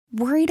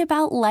Worried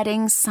about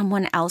letting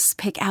someone else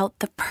pick out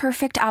the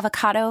perfect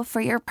avocado for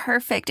your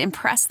perfect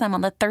impress them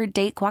on the third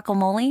date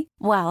guacamole?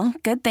 Well,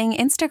 good thing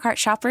Instacart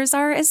shoppers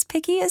are as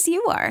picky as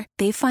you are.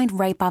 They find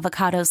ripe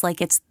avocados like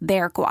it's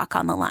their guac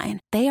on the line.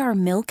 They are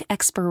milk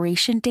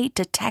expiration date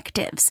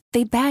detectives.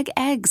 They bag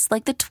eggs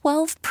like the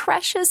 12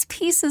 precious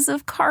pieces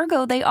of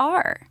cargo they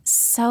are.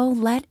 So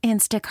let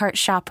Instacart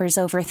shoppers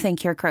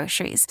overthink your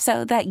groceries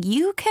so that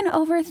you can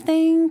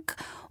overthink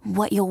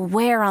what you'll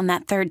wear on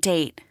that third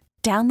date.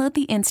 Download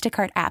the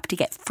Instacart app to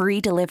get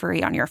free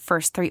delivery on your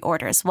first 3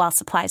 orders while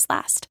supplies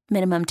last.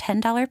 Minimum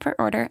 $10 per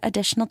order.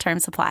 Additional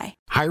terms apply.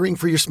 Hiring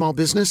for your small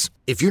business?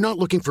 If you're not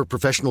looking for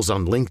professionals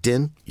on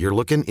LinkedIn, you're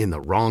looking in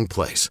the wrong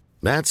place.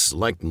 That's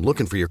like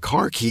looking for your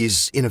car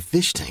keys in a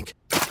fish tank.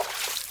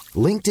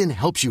 LinkedIn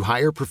helps you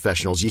hire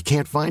professionals you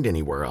can't find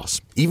anywhere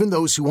else, even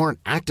those who aren't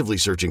actively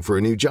searching for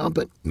a new job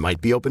but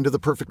might be open to the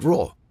perfect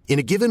role. In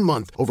a given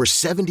month, over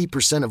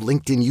 70% of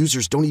LinkedIn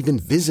users don't even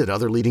visit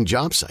other leading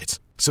job sites.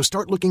 So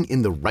start looking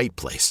in the right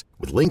place.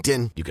 With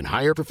LinkedIn, you can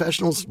hire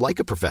professionals like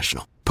a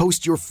professional.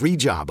 Post your free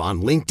job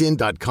on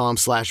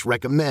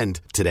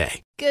linkedin.com/recommend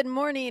today. Good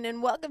morning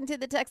and welcome to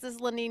the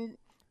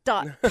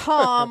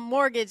TexasLending.com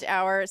Mortgage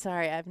Hour.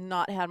 Sorry, I've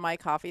not had my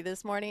coffee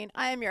this morning.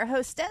 I am your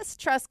hostess,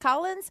 Tress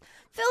Collins,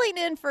 filling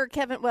in for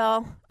Kevin.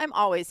 Well, I'm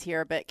always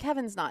here, but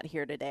Kevin's not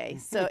here today.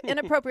 So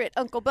inappropriate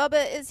Uncle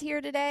Bubba is here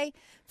today.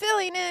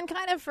 Filling in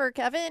kind of for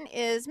Kevin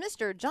is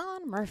Mr.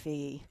 John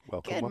Murphy.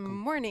 Welcome. Good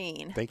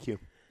morning. Thank you.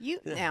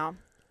 Now,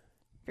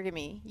 forgive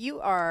me,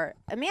 you are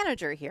a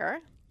manager here.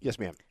 Yes,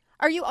 ma'am.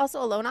 Are you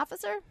also a loan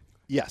officer?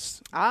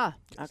 Yes. Ah,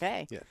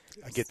 okay. Yeah.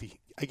 I get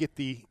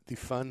the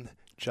fun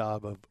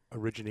job of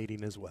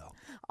originating as well.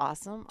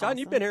 Awesome. John,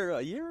 you've been here a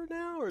year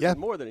now, or is it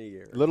more than a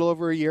year? A little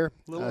over a year.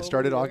 Started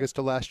over a year. August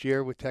of last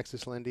year with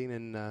Texas Lending,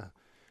 and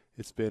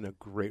it's been a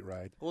great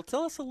ride. Well,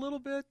 tell us a little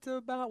bit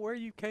about where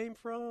you came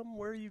from,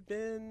 where you've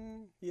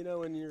been,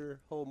 in your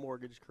whole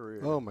mortgage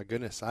career. Oh my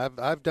goodness,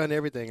 I've done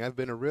everything. I've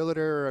been a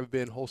realtor. I've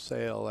been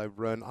wholesale. I've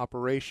run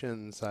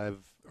operations.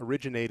 I've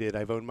originated.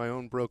 I've owned my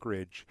own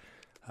brokerage.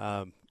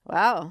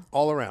 Wow.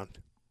 All around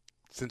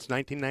since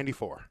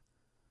 1994.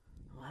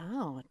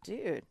 Wow,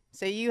 dude.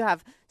 So you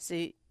have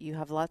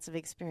lots of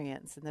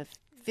experience in the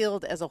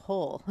field as a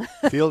whole.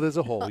 Field as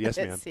a whole, yes,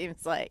 it ma'am.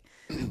 seems like.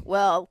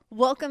 Well,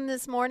 welcome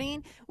this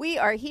morning. We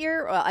are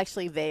here. Well,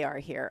 actually, they are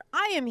here.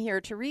 I am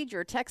here to read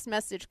your text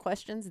message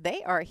questions.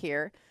 They are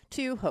here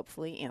to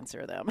hopefully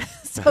answer them.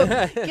 So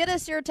get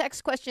us your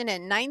text question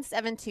at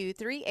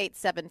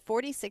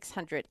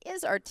 972-387-4600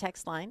 is our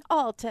text line.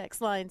 All text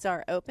lines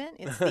are open.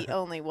 It's the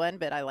only one,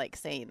 but I like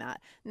saying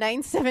that.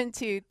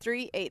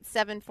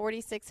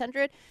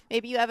 972-387-4600.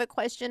 Maybe you have a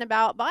question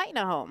about buying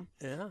a home.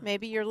 Yeah.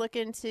 Maybe you're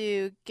looking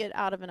to get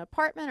out of an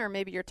apartment, or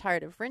maybe you're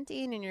tired of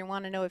renting and you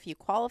want to know if you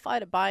qualify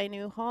to buy a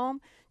new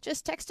home.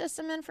 Just text us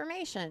some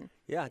information.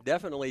 Yeah,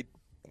 definitely.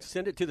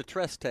 Send it to the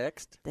Tress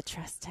text. The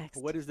Tress text.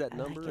 What is that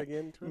number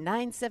again?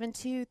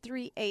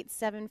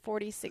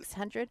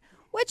 972-387-4600,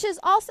 which is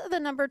also the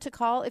number to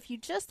call if you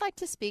just like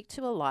to speak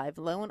to a live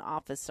loan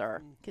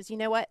officer. Because you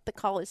know what? The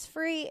call is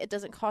free. It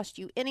doesn't cost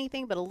you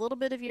anything but a little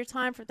bit of your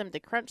time for them to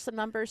crunch some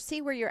numbers,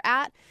 see where you're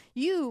at.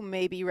 You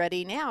may be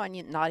ready now and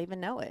you not even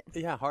know it.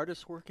 Yeah,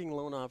 hardest working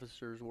loan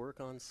officers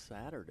work on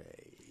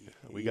Saturday.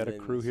 We got a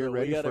crew here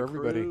ready for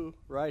everybody. Crew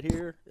right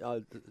here.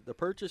 The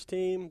purchase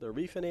team, the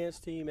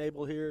refinance team,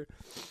 able here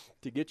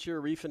to get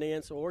your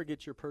refinance or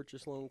get your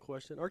purchase loan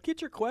question or get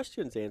your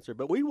questions answered.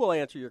 But we will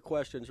answer your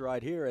questions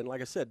right here. And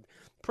like I said,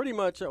 pretty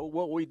much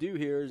what we do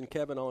here, and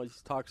Kevin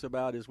always talks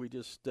about, is we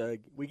just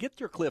we get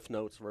your Cliff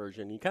Notes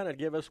version. You kind of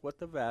give us what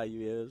the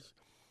value is,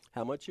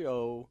 how much you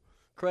owe,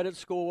 credit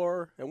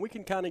score, and we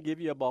can kind of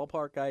give you a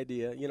ballpark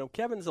idea.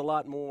 Kevin's a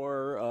lot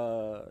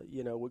more,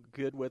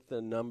 good with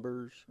the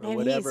numbers or and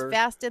whatever. He's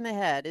fast in the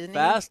head, isn't he?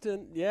 Fast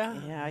and, yeah.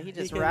 Yeah, he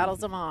just rattles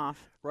them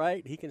off.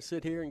 Right? He can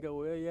sit here and go,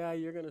 well, yeah,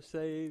 you're going to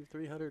save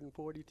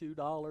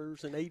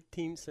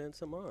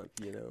 $342.18 a month,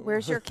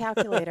 Where's your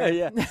calculator?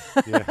 Yeah.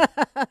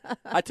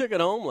 I took it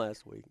home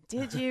last week.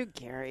 Did you,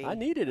 Gary? I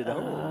needed it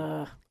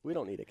home. We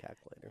don't need a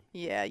calculator.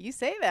 Yeah, you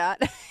say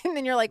that. And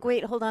then you're like,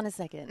 wait, hold on a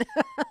second.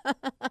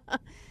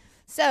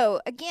 So,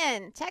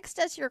 again, text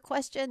us your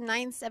question,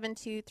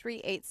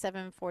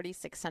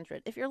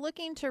 972-387-4600. If you're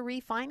looking to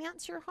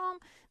refinance your home,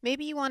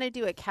 maybe you want to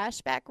do a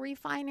cashback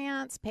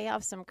refinance, pay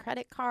off some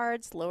credit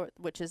cards,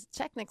 which is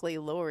technically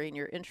lowering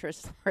your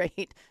interest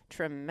rate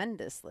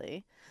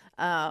tremendously.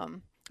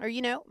 Or,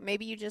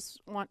 maybe you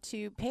just want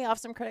to pay off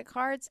some credit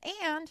cards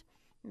and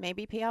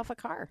maybe pay off a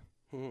car.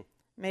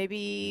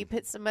 Maybe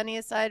put some money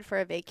aside for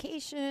a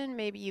vacation.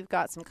 Maybe you've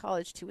got some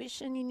college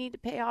tuition you need to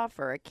pay off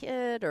for a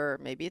kid, or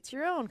maybe it's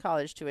your own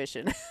college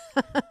tuition.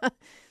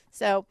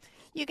 So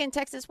you can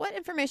text us. What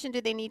information do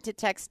they need to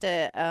text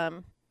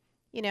to,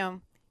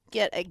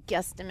 get a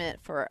guesstimate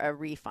for a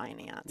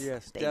refinance?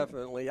 Yes,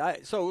 definitely.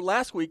 So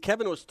last week,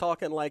 Kevin was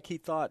talking like he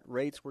thought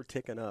rates were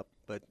ticking up,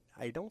 but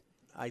I don't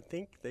I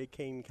think they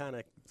came kind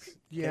of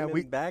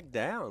back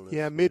down.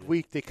 Yeah,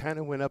 midweek they kind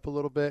of went up a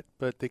little bit,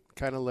 but they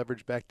kind of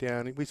leveraged back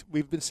down.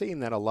 We've been seeing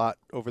that a lot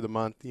over the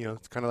month.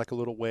 It's kind of like a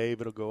little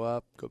wave. It'll go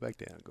up, go back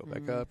down, go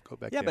back up, go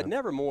back down. Yeah, but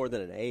never more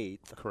than an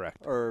eighth.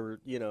 Correct. Or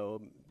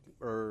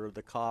or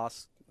the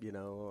cost,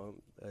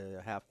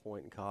 a half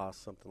point in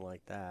cost, something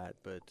like that.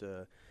 But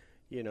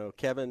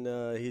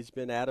Kevin, he's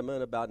been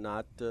adamant about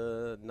not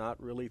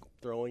really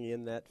throwing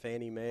in that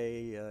Fannie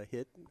Mae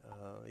hit.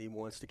 He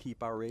wants to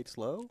keep our rates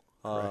low.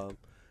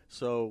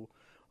 So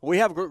we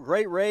have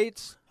great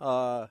rates.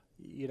 All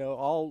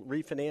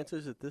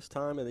refinances at this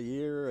time of the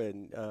year,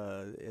 and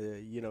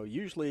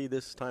usually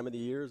this time of the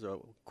year is a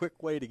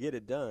quick way to get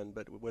it done.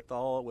 But with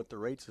the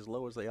rates as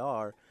low as they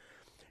are.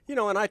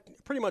 And I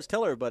pretty much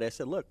tell everybody, I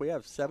said, look, we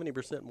have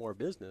 70% more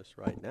business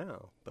right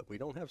now, but we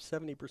don't have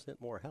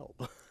 70% more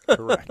help.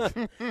 Correct.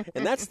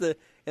 and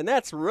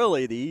that's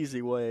really the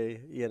easy way,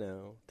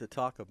 to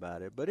talk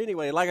about it. But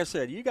anyway, like I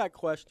said, you got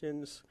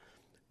questions,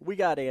 we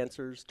got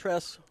answers.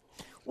 Tress?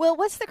 Well,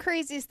 what's the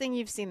craziest thing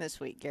you've seen this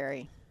week,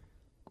 Gary?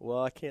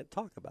 Well, I can't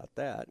talk about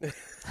that.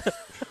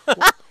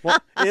 Well,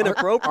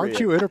 inappropriate. Aren't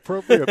you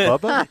inappropriate,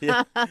 Bubba?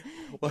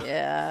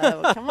 Yeah.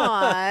 Well, come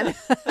on.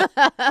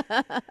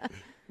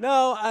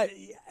 No,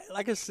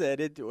 like I said,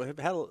 it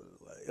had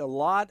a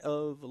lot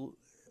of,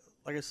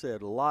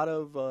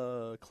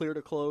 clear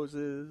to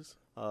closes.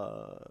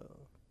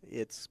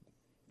 It's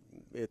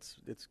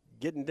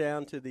getting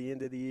down to the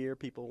end of the year.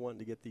 People wanting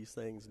to get these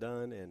things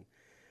done, and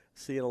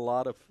seeing a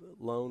lot of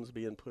loans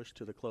being pushed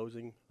to the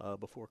closing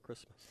before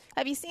Christmas.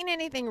 Have you seen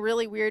anything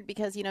really weird?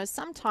 Because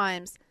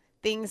sometimes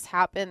things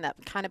happen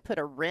that kind of put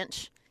a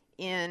wrench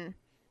in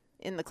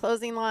the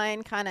closing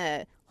line, kind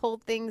of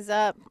hold things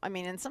up. I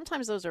mean, and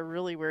sometimes those are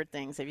really weird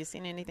things. Have you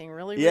seen anything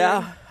really weird?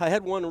 Yeah, I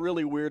had one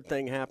really weird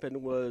thing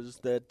happen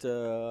was that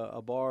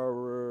a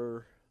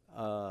borrower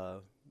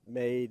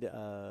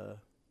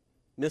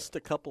missed a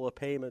couple of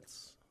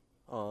payments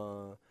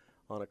on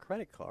a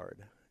credit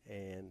card,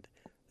 and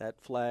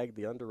that flagged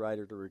the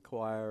underwriter to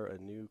require a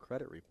new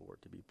credit report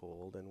to be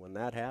pulled. And when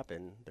that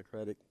happened, the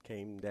credit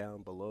came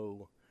down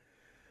below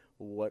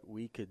what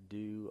we could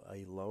do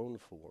a loan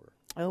for.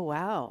 Oh,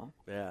 wow.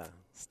 Yeah.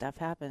 Stuff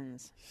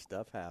happens.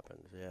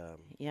 Yeah.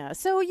 Yeah.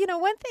 So,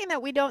 one thing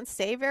that we don't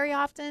say very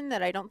often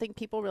that I don't think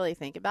people really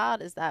think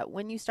about is that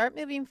when you start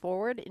moving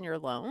forward in your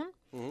loan,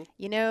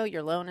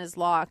 your loan is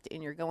locked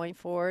and you're going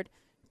forward,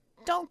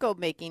 don't go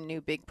making new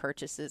big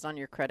purchases on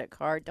your credit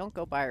card. Don't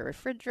go buy a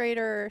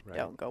refrigerator. Right.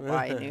 Don't go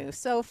buy a new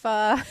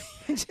sofa.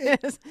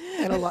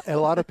 And a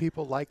lot of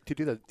people like to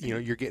do that.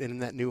 You're getting in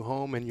that new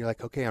home and you're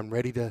like, okay, I'm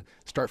ready to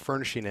start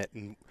furnishing it.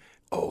 And,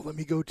 let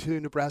me go to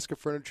Nebraska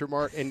Furniture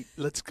Mart and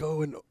let's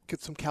go and get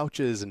some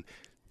couches. And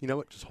you know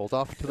what? Just hold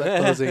off to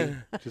that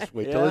closing. Just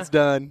wait till it's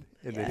done.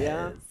 And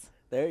yes.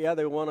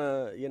 They want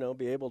to,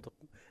 be able to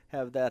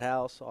have that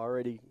house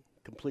already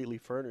completely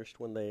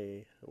furnished when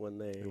they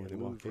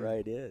move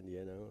right in,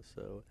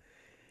 So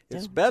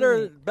it's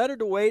better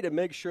to wait and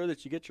make sure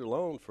that you get your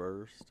loan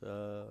first.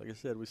 Like I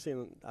said,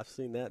 I've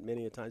seen that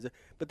many a times.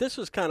 But this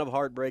was kind of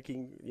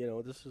heartbreaking.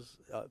 This is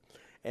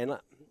and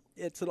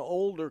it's an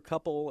older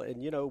couple,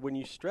 and when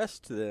you stress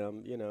to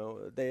them,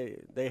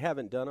 they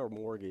haven't done a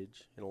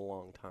mortgage in a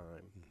long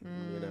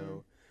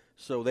time.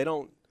 So they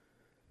don't.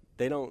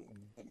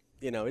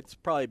 It's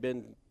probably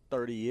been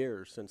 30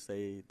 years since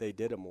they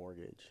did a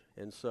mortgage.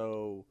 And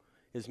so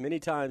as many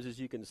times as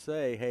you can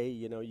say, hey,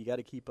 you got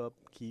to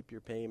keep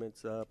your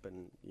payments up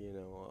and,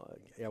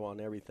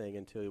 on everything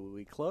until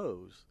we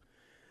close.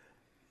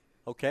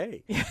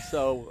 Okay.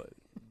 So,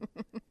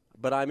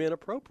 but I'm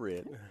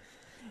inappropriate.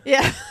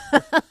 Yeah.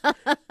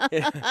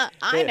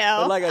 I know.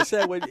 But like I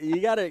said, you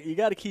got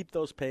to keep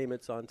those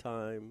payments on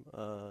time.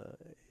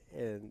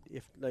 And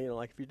if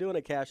you're doing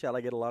a cash out,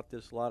 I get a lot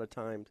of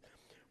times.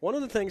 One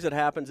of the things that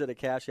happens at a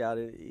cash out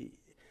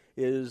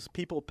is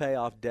people pay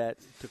off debt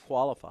to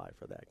qualify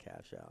for that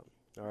cash out,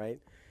 all right?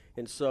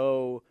 And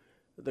so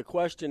the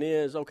question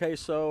is, okay,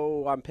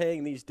 so I'm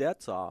paying these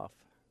debts off.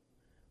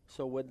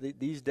 So when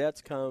these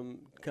debts come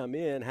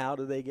in, how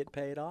do they get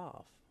paid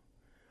off?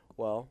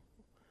 Well,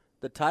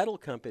 the title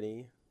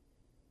company,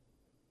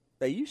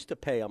 they used to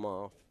pay them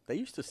off. They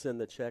used to send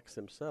the checks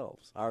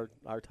themselves. Our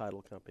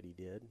title company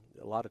did.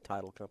 A lot of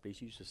title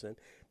companies used to send,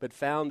 but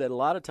found that a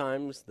lot of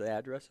times the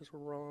addresses were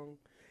wrong,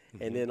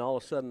 and then all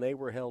of a sudden they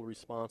were held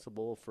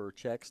responsible for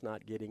checks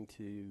not getting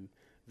to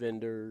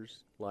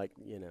vendors, like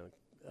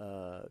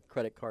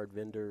credit card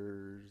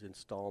vendors,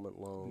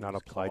 installment loans. Not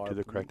applied to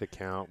the correct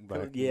account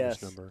by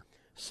yes. number.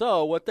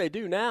 So what they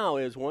do now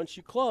is once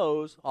you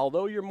close,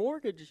 although your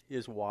mortgage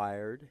is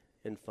wired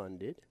and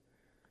funded,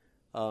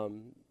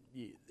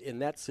 in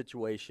that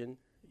situation,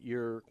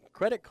 your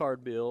credit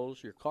card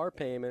bills, your car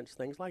payments,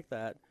 things like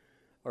that,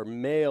 are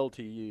mailed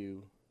to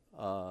you,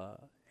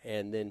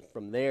 and then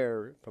from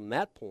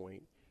that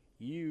point,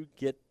 you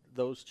get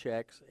those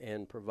checks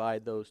and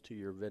provide those to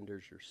your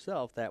vendors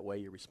yourself. That way,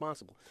 you're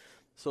responsible.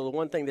 So the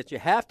one thing that you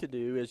have to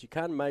do is you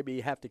kind of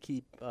maybe have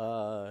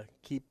to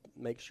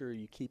make sure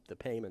you keep the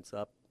payments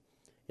up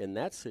in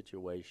that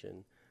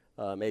situation.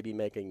 maybe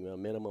making a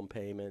minimum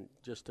payment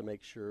just to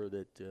make sure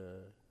that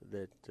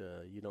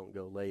you don't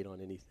go late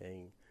on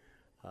anything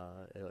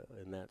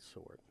in that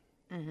sort.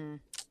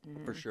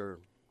 For sure.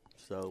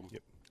 So,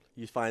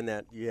 you find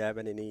that you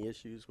having any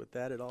issues with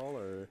that at all,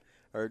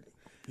 or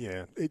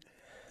Yeah,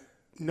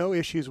 no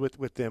issues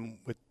with them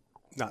with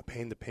not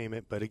paying the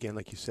payment, but again,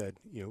 like you said,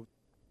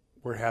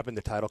 we're having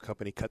the title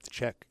company cut the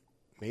check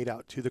made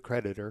out to the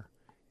creditor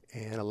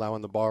and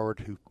allowing the borrower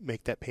to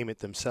make that payment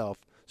themselves.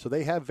 So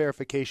they have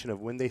verification of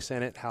when they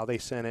sent it, how they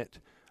sent it,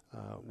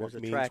 what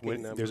means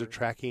when there's a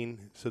tracking.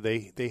 So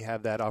they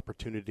have that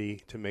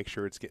opportunity to make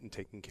sure it's getting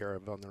taken care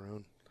of on their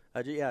own.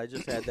 I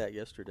just had that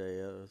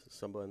yesterday.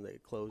 Someone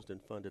that closed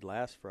and funded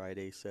last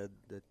Friday said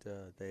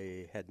that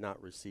they had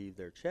not received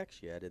their checks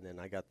yet, and then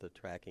I got the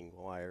tracking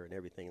wire and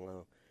everything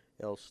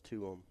else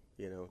to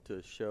them,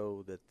 to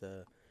show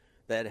that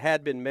that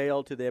had been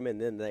mailed to them, and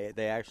then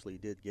they actually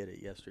did get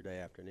it yesterday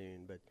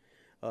afternoon.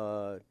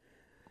 But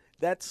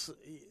that's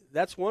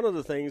one of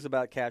the things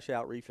about cash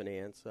out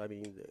refinance. I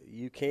mean,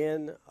 you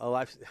can.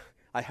 I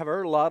have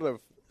heard a lot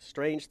of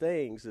strange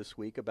things this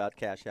week about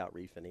cash out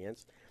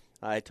refinance.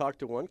 I talked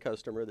to one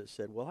customer that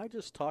said, well, I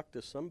just talked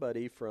to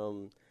somebody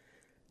from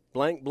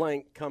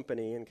blank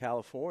company in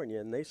California,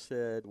 and they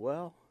said,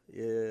 well,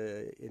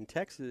 in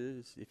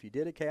Texas, if you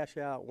did a cash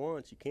out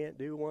once, you can't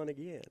do one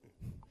again.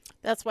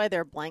 That's why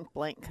they're blank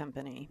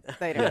company.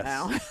 They don't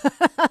know.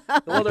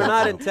 Well, they're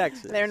not in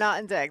Texas. They're not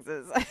in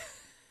Texas.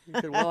 He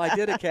said, well, I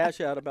did a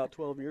cash out about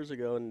 12 years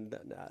ago, and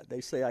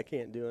they say I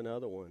can't do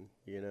another one.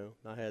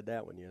 I had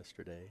that one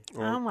yesterday.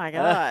 Oh, my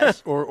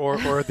gosh.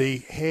 or the,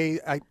 hey,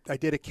 I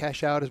did a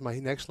cash out. Is my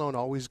next loan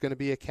always going to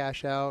be a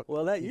cash out?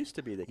 Well, that used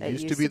to be the case.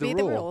 It used to be the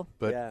rule.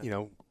 But,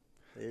 Yeah.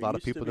 A lot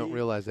of people don't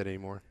realize that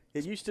anymore.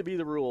 It used to be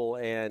the rule,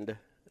 and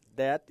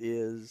that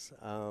is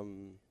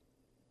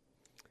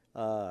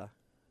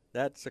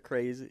that's the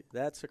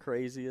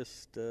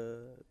craziest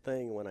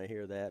thing when I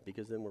hear that,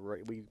 because then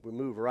we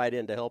move right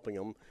into helping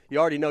them. You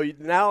already know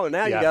now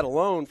you got a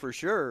loan for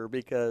sure,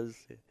 because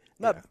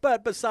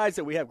but besides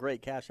that, we have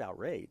great cash out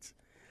rates.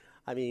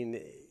 I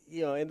mean,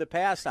 in the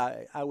past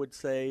I would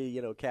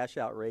say cash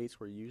out rates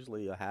were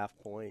usually a half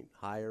point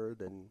higher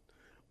than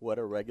what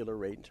a regular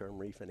rate and term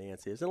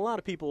refinance is. And a lot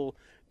of people,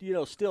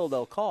 still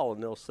they'll call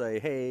and they'll say,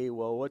 hey,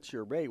 well, what's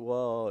your rate?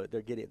 Well,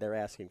 they're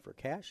asking for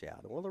cash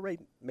out. Well, the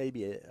rate may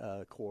be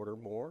a quarter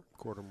more.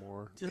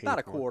 Just about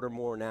a quarter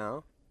more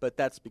now. But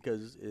that's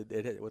because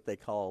it what they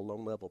call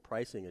loan level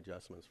pricing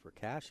adjustments for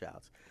cash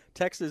outs.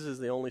 Texas is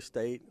the only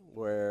state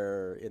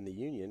in the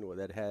union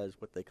that has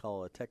what they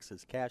call a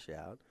Texas cash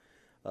out.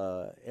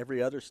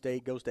 Every other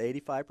state goes to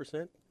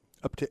 85%.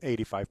 Up to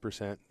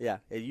 85%. Yeah,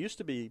 it used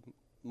to be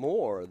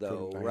more,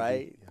 though, 90,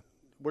 right?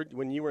 Yeah.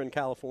 When you were in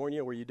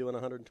California, were you doing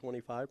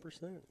 125%?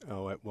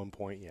 Oh, at one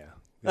point, yeah.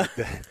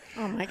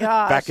 Oh, my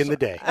gosh. Back in the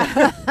day.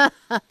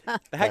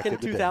 Back in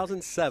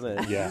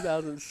 2007,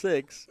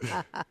 2006,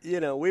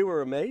 we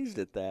were amazed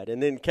at that.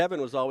 And then Kevin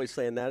was always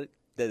saying that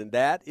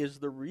is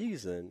the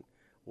reason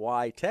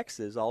why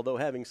Texas, although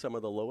having some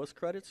of the lowest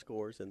credit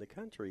scores in the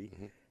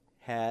country,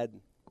 had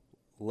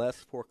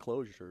less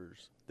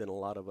foreclosures than a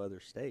lot of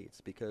other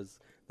states, because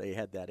they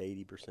had that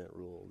 80%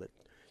 rule that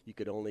you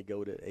could only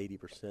go to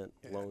 80%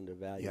 loan to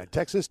value. Yeah,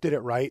 Texas did it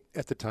right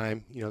at the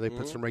time. They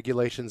put some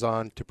regulations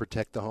on to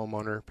protect the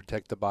homeowner,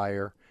 protect the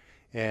buyer.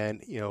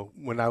 And,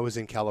 when I was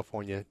in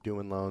California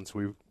doing loans,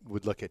 we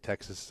would look at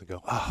Texas and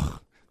go, oh,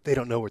 they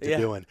don't know what they're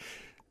doing.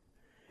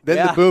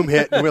 Then the boom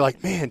hit, and we're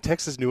like, man,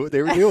 Texas knew what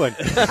they were doing.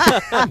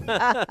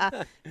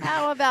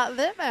 How about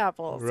them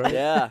apples? Right.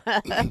 Yeah.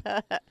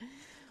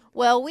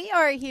 Well, we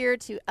are here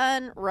to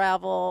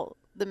unravel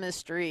the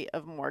mystery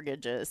of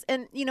mortgages.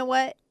 And you know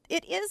what?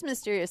 It is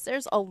mysterious.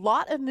 There's a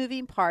lot of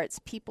moving parts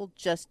people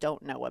just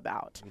don't know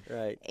about.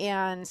 Right.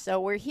 And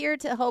so we're here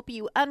to help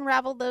you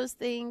unravel those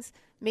things.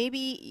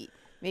 Maybe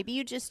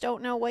you just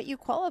don't know what you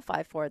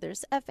qualify for.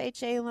 There's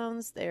FHA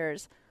loans.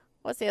 There's,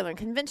 what's the other one?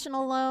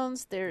 Conventional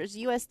loans. There's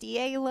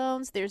USDA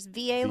loans. There's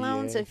VA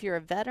loans. If you're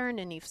a veteran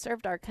and you've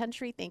served our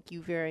country, thank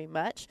you very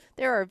much.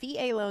 There are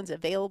VA loans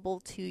available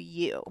to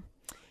you.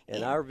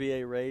 And our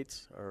VA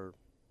rates are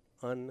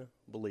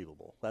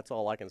unbelievable. That's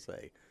all I can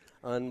say.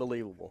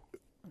 Unbelievable.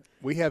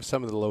 We have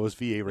some of the lowest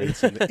VA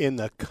rates in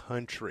the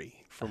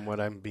country, from what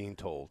I'm being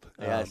told.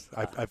 Yes.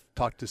 I've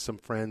talked to some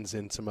friends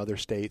in some other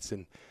states,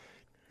 and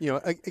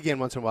again,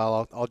 once in a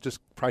while, I'll just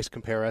price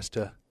compare us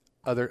to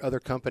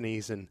other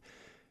companies, and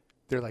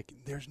they're like,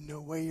 "There's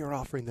no way you're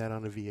offering that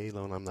on a VA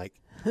loan." I'm like,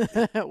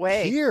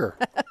 "Wait, here,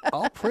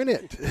 I'll print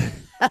it."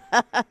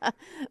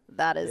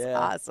 That is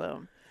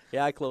awesome.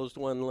 Yeah, I closed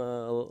one,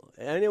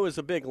 and it was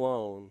a big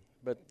loan,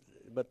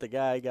 but the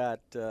guy got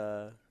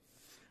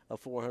a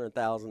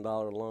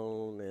 $400,000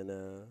 loan and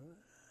a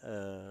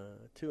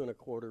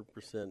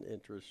 2.25%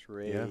 interest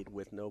rate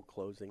with no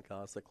closing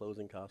costs. The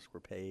closing costs were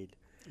paid.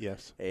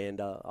 Yes.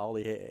 And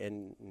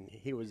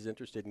he was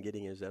interested in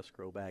getting his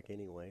escrow back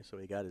anyway, so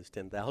he got his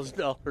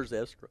 $10,000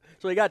 escrow.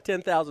 So he got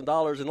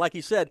 $10,000, and like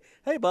he said,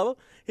 hey, Bubba,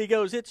 he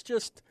goes, it's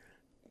just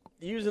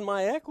using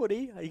my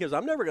equity. He goes,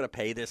 I'm never going to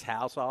pay this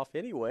house off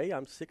anyway.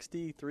 I'm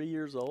 63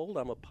 years old.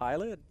 I'm a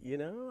pilot.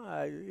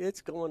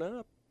 It's going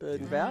up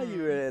in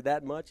value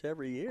that much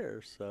every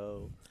year.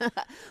 So,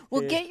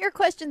 well, get your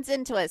questions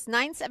into us.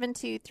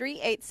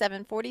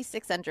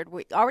 972-387-4600.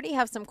 We already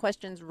have some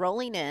questions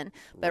rolling in,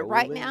 but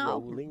right now,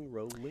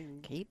 rolling.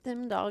 keep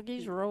them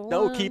doggies rolling.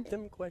 No, keep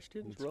them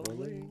questions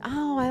rolling.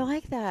 Oh, I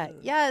like that.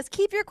 Yes,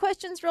 keep your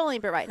questions rolling.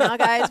 But right now,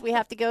 guys, we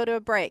have to go to a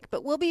break.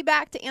 But we'll be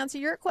back to answer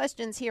your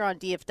questions here on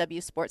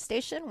DFW Sports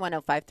Station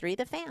 105.3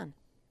 The Fan.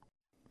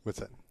 What's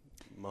that?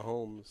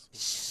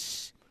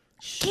 Mahomes.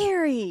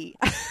 Gary.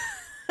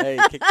 Hey,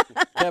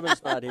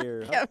 Kevin's not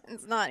here.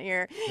 Kevin's not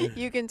here.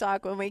 You can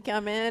talk when we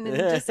come in and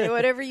just say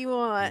whatever you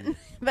want.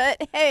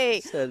 But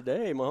hey. Said,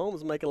 hey,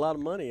 Mahomes make a lot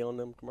of money on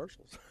them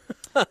commercials.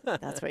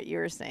 That's what you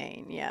were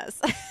saying, yes.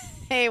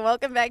 Hey,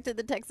 welcome back to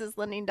the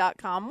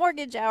TexasLending.com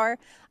Mortgage Hour.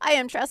 I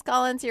am Tress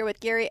Collins here with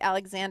Gary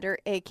Alexander,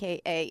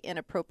 a.k.a.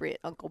 Inappropriate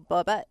Uncle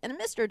Bubba, and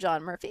Mr.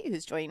 John Murphy,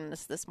 who's joining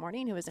us this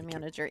morning, who is a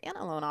manager and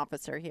a loan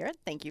officer here.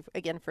 Thank you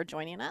again for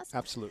joining us.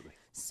 Absolutely.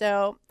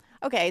 So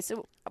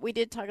we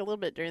did talk a little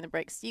bit during the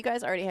break. So you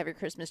guys already have your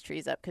Christmas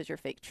trees up because you're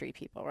fake tree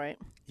people, right?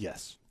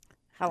 Yes.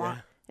 How long?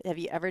 Have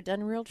you ever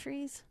done real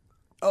trees?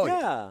 Oh,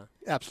 yeah.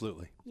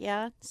 Absolutely.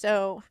 Yeah.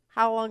 So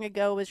how long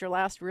ago was your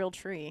last real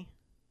tree?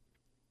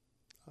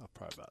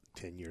 Probably about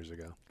 10 years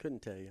ago.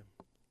 Couldn't tell you.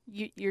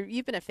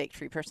 You've been a fake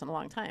tree person a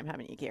long time,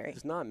 haven't you, Gary?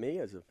 It's not me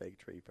as a fake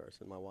tree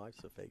person. My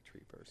wife's a fake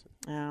tree person.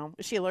 Oh,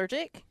 is she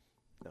allergic?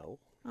 No.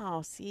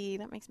 Oh, see,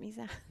 that makes me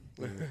sad.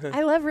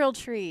 I love real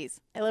trees.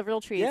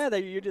 Yeah,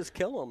 you just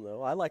kill them,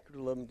 though. I like to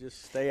let them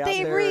just stay out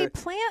they there. They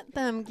replant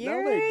them,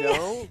 Gary. No, they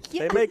don't.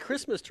 Yeah. They make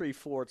Christmas tree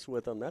forts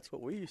with them. That's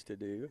what we used to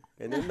do.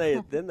 And then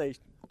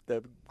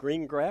the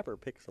green grabber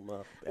picks them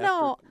up.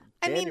 No,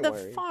 I January. mean the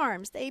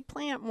farms. They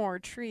plant more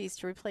trees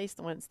to replace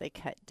the ones they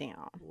cut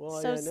down.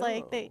 Well, so it's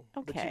like But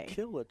okay. you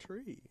kill a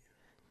tree.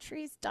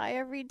 Trees die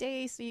every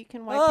day, so you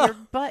can wipe your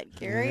butt,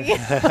 Gary.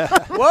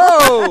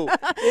 Whoa!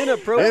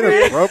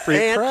 Inappropriate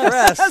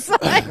press.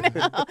 I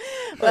know.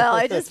 Well,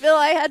 I just feel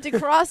I had to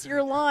cross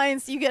your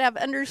line so you could have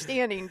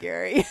understanding,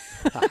 Gary.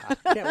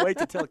 Can't wait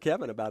to tell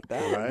Kevin about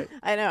that. Right?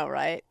 I know,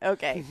 right?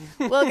 Okay.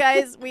 Well,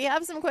 guys, we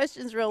have some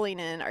questions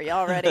rolling in. Are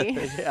y'all ready?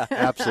 Yeah,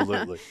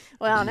 absolutely.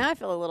 Well, now I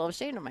feel a little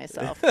ashamed of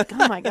myself.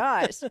 Oh, my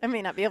gosh. I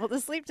may not be able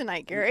to sleep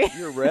tonight, Gary.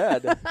 You're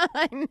red.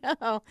 I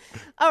know.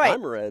 All right.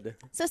 I'm red.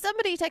 So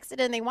somebody texted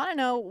in. They want to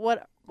know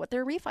what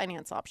their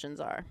refinance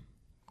options are.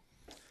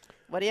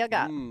 What do you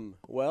got?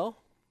 Well,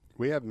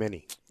 we have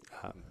many.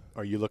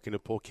 Are you looking to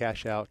pull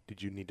cash out?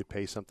 Did you need to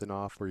pay something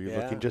off? Or are you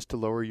looking just to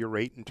lower your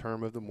rate and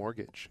term of the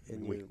mortgage?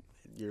 And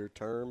your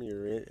term,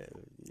 if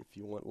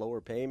you want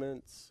lower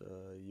payments,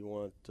 you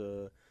want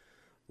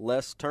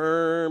less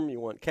term, you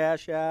want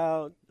cash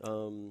out.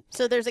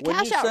 So there's a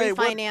cash out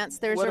refinance.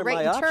 There's a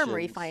rate and term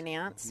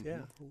refinance. Yeah.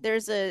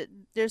 There's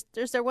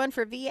there one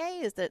for VA?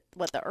 Is that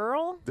what, the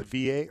IRRL? The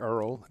VA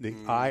IRRL, the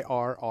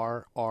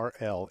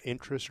IRRRL,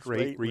 interest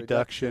rate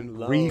reduction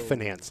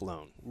refinance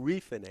loan.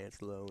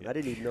 Refinance loan. I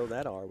didn't even know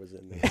that R was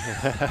in there.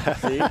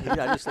 See,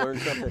 I just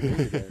learned something new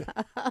today.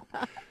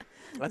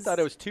 I thought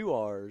it was 2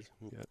 R's.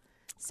 Yeah.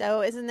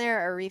 So isn't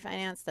there a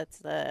refinance that's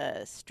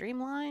the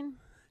Streamline?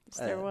 Is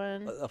there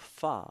one? A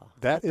FA.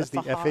 That is the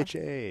FHA.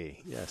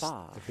 FHA. Yes,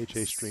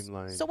 FHA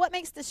Streamline. So what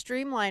makes the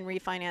Streamline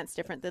refinance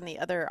different than the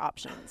other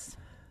options?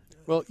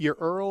 Well, your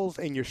IRRLs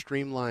and your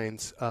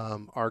Streamlines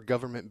are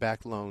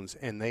government-backed loans,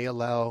 and they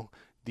allow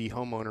the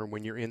homeowner,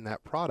 when you're in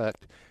that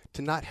product,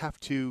 to not have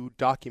to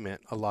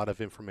document a lot of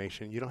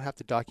information. You don't have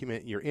to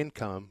document your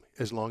income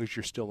as long as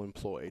you're still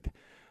employed.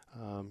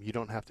 You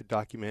don't have to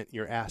document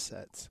your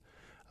assets.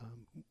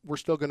 We're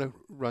still going to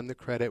run the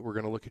credit. We're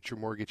going to look at your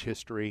mortgage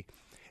history.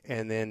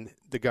 And then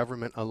the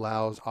government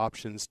allows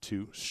options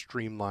to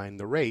streamline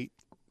the rate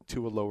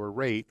to a lower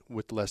rate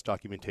with less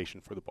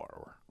documentation for the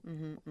borrower.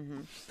 Mm-hmm,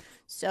 mm-hmm.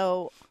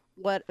 So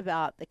what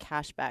about the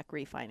cashback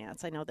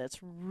refinance? I know that's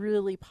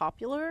really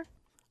popular.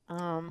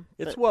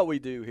 It's what we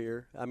do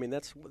here. I mean,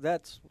 that's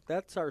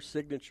our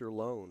signature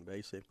loan,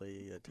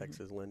 basically, at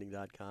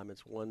TexasLending.com.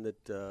 It's one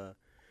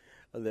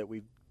that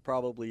we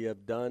probably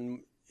have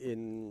done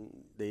in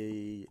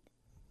the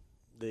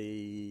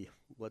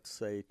let's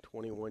say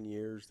 21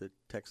 years that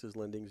Texas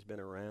Lending's been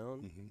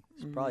around. Mm-hmm.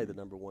 It's probably the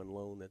number one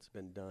loan that's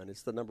been done.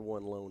 It's the number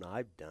one loan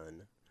I've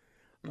done.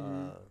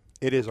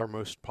 It is our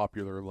most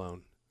popular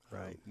loan.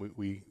 Right.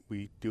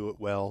 We do it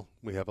well.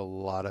 We have a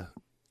lot of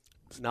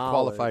knowledge.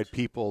 Qualified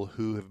people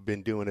who have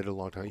been doing it a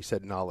long time. You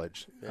said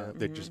knowledge. Yeah.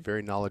 They're just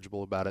very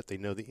knowledgeable about it. They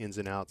know the ins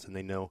and outs, and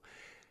they know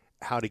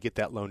how to get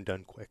that loan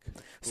done quick.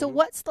 So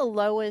what's the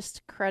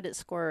lowest credit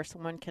score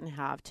someone can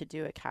have to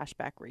do a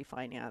cashback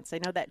refinance? I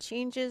know that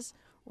changes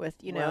with,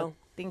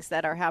 things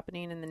that are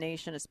happening in the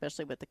nation,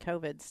 especially with the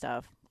COVID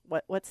stuff.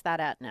 What's that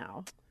at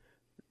now?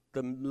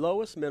 the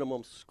lowest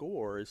minimum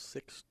score is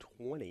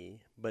 620,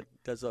 but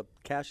does a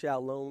cash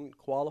out loan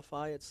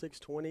qualify at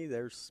 620?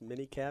 There's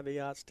many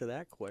caveats to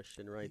that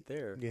question right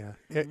there. Yeah,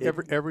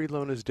 every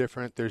loan is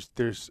different.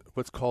 There's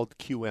what's called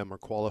QM or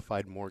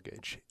qualified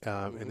mortgage,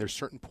 and there's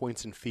certain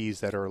points and fees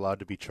that are allowed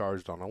to be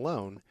charged on a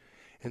loan.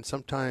 And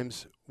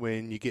sometimes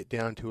when you get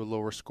down to a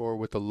lower score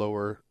with a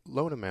lower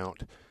loan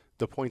amount,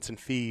 the points and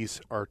fees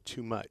are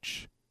too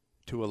much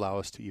to allow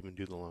us to even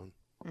do the loan.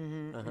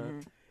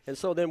 And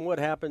so then what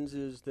happens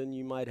is then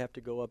you might have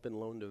to go up in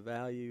loan to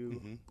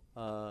value.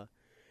 And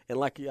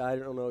like, I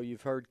don't know,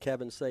 you've heard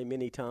Kevin say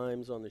many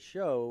times on the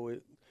show,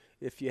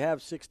 if you have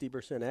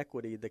 60%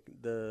 equity,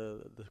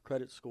 the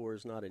credit score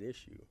is not an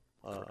issue.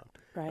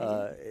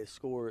 A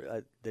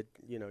score that,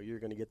 you're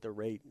going to get the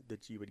rate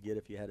that you would get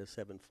if you had a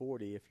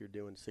 740 if you're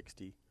doing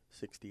 60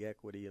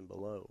 equity and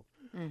below.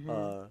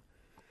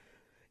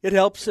 It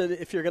helps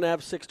if you're going to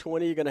have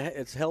 620.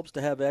 It helps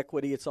to have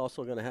equity. It's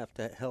also going to have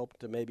to help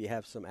to maybe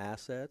have some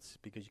assets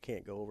because you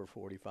can't go over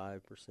 45%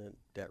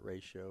 debt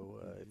ratio.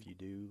 If you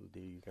do,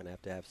 you're going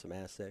to have some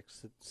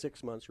assets,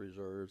 6 months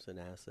reserves and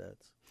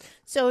assets.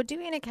 So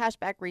doing a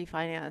cashback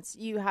refinance,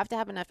 you have to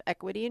have enough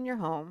equity in your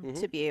home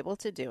to be able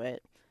to do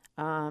it.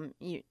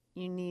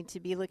 You need to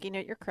be looking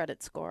at your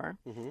credit score,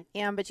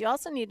 but you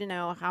also need to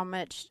know how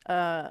much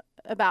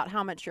about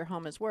how much your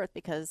home is worth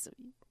because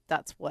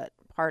that's what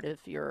part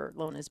of your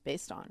loan is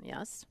based on.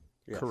 Yes.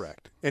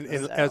 Correct. And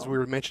as we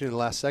were mentioning in the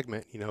last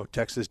segment,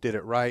 Texas did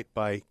it right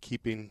by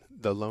keeping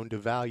the loan to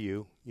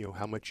value,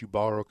 how much you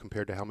borrow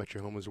compared to how much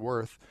your home is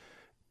worth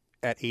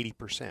at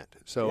 80%.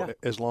 So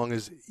as long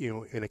as,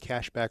 in a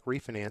cashback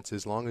refinance,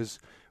 as long as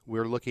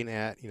we're looking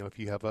at, if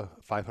you have a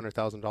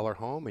 $500,000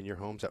 home and your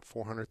home's at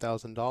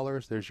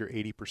 $400,000, there's your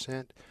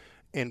 80%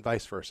 and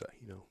vice versa,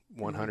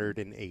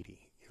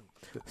 180.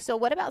 So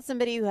what about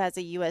somebody who has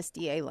a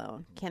USDA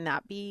loan? Can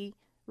that be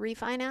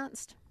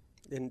refinanced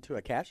into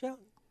a cash out?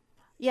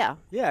 Yeah.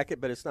 Yeah,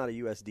 but it's not a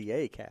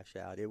USDA cash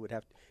out. It would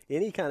have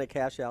any kind of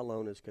cash out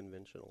loan is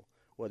conventional.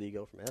 Whether you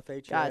go from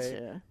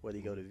FHA, whether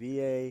you go to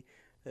VA,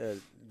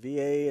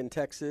 VA in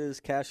Texas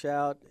cash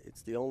out.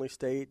 It's the only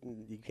state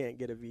and you can't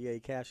get a VA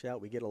cash out.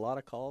 We get a lot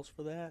of calls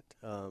for that,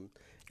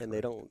 and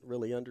they don't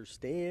really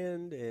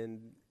understand.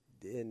 And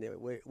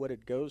what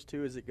it goes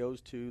to is it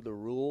goes to the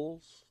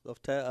rules of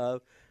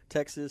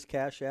Texas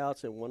cash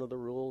outs, and one of the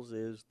rules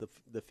is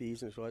the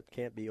fees and so it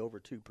can't be over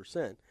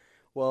 2%.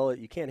 Well,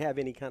 you can't have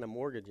any kind of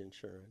mortgage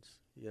insurance,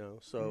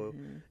 So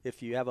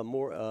if you have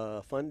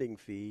a funding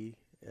fee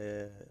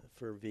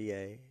for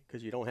VA,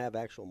 because you don't have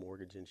actual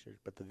mortgage insurance,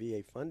 but the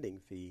VA funding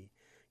fee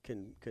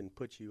can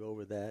put you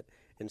over that.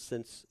 And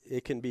since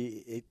it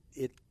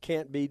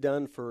can't be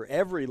done for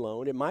every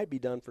loan, it might be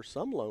done for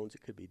some loans.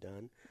 It could be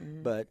done,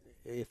 but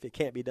if it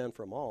can't be done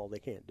for them all, they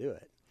can't do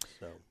it.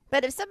 So.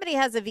 But if somebody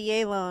has a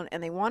VA loan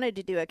and they wanted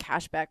to do a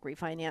cashback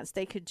refinance,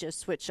 they could just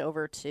switch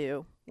over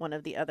to one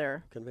of the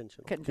other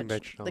conventional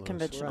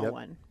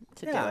one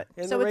to do it.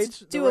 And so the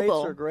it's rates, doable. The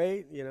rates are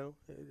great,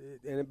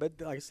 but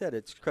like I said,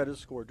 it's credit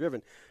score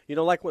driven.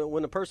 Like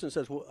when a person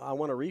says, "Well, I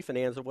want to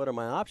refinance, what are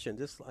my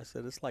options?" I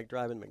said it's like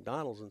driving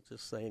McDonald's and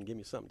just saying, "Give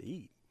me something to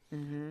eat."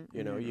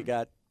 You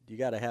got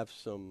to have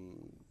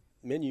some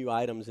menu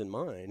items in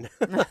mind.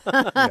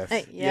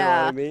 Yes. You know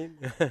what I mean?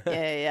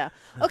 Yeah.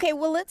 Okay,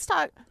 well, let's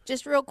talk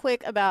just real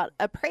quick about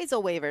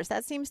appraisal waivers.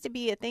 That seems to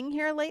be a thing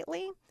here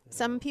lately.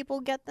 Some people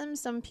get them,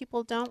 some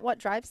people don't. What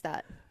drives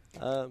that?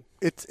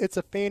 It's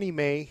a Fannie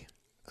Mae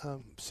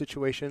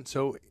situation.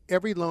 So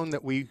every loan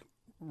that we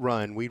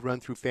run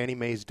through Fannie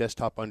Mae's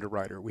desktop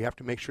underwriter. We have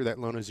to make sure that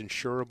loan is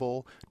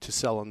insurable to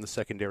sell on the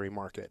secondary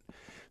market.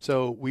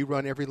 So we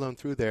run every loan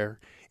through there.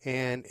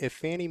 And if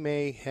Fannie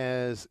Mae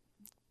has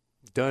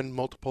done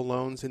multiple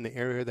loans in the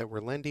area that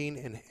we're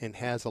lending and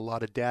has a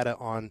lot of data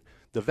on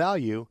the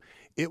value,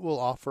 it will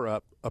offer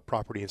up a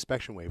property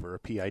inspection waiver, a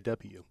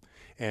PIW.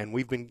 And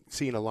we've been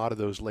seeing a lot of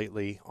those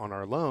lately on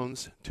our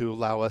loans to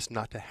allow us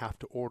not to have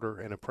to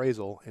order an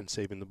appraisal and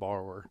saving the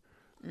borrower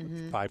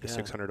 $500 to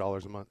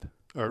 $600 a month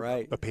or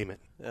a payment.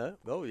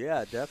 Oh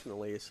yeah,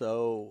 definitely.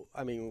 So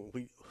I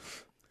mean,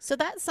 so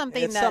that's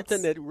something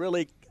something that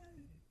really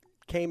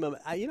came. And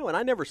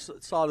I never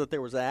saw that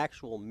there was an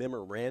actual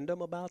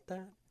memorandum about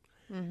that.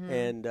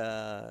 And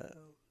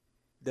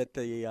that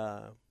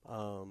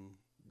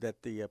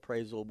the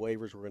appraisal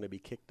waivers were going to be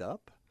kicked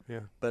up.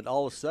 Yeah. But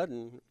all of a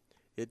sudden,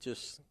 it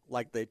just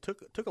like they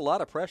took a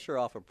lot of pressure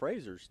off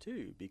appraisers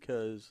too,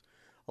 because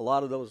a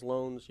lot of those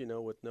loans,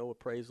 with no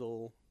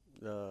appraisal,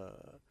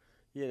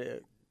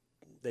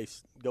 they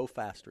go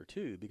faster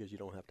too because you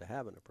don't have to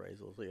have an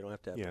appraisal, so you don't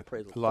have to have an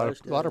appraisal. A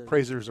lot of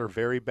appraisers are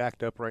very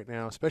backed up right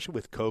now, especially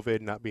with COVID,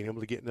 not being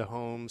able to get into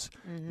homes,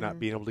 not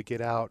being able to get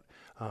out.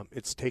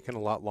 It's taken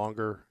a lot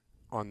longer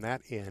on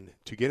that end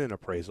to get an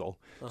appraisal.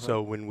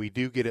 So when we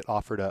do get it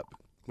offered up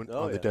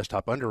on the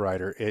desktop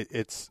underwriter,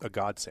 it's a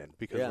godsend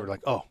because we're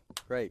like,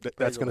 great,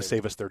 that's going to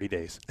save us 30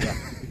 days.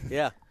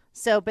 Yeah.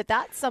 So, but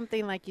that's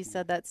something like you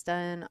said that's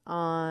done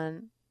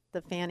on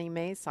the Fannie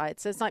Mae side.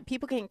 So it's like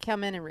people can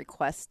come in and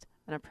request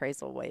an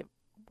appraisal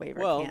waiver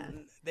Well,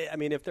 can. I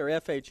mean, if they're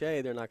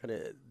FHA, they're not going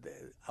to.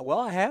 Well,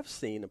 I have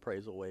seen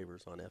appraisal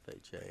waivers on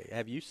FHA.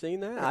 Have you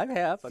seen that? I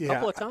have a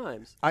couple of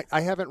times.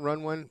 I haven't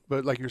run one,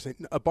 but like you're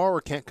saying, a borrower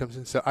can't come in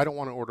and say, I don't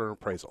want to order an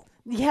appraisal.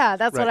 Yeah,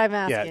 that's what Right. I'm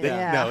asking.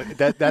 No,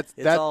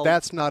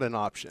 that's not an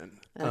option,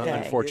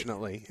 Okay.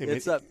 unfortunately. I mean,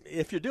 It's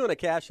if you're doing a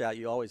cash out,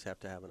 you always have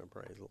to have an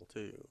appraisal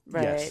too.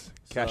 Right. Yes,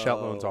 cash out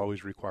loans So-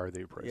 always require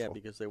the appraisal. Yeah,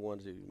 because they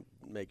want to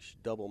make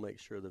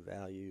sure the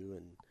value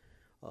and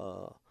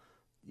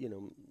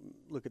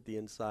look at the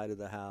inside of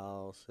the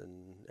house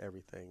and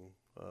everything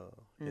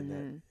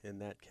in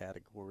that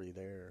category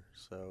there.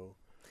 So.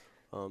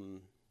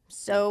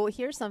 So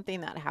here's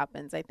something that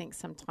happens, I think,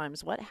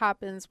 sometimes. What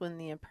happens when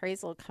the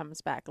appraisal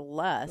comes back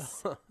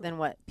less than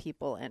what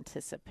people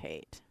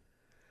anticipate?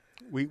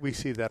 We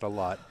see that a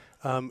lot.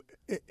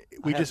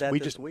 We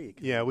this week.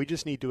 Yeah, we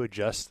just need to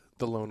adjust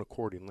the loan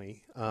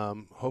accordingly.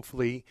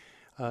 Hopefully,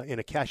 in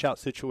a cash out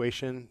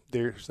situation,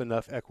 there's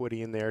enough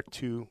equity in there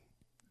to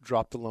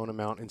drop the loan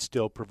amount and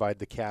still provide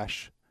the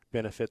cash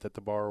benefit that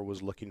the borrower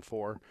was looking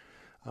for.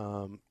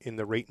 In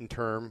the rate and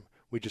term,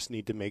 we just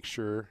need to make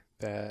sure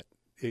that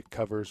it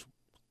covers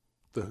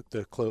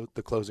the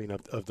closing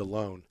of the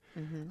loan.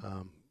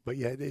 Mm-hmm. But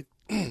yeah,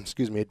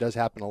 excuse me, it does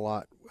happen a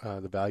lot.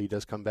 The value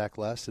does come back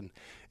less, and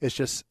it's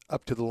just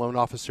up to the loan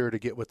officer to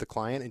get with the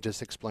client and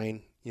just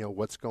explain,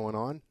 what's going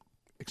on,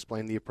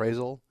 explain the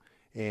appraisal,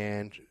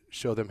 and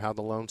show them how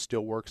the loan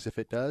still works if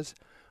it does.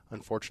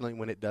 Unfortunately,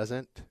 when it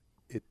doesn't,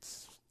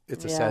 it's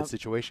a sad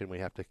situation. We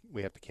have to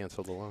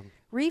cancel the loan.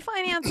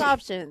 Refinance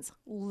options,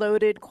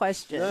 loaded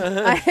question.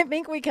 I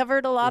think we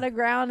covered a lot of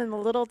ground in the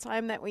little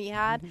time that we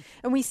had,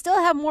 and we still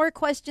have more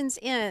questions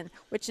in,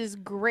 which is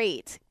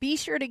great. Be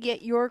sure to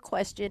get your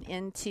question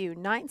into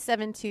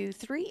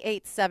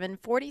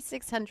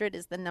 972-387-4600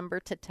 is the number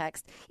to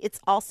text. It's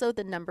also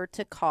the number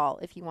to call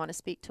if you want to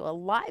speak to a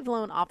live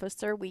loan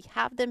officer. We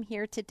have them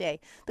here today.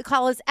 The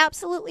call is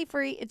absolutely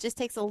free. It just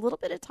takes a little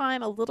bit of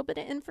time, a little bit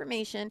of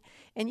information,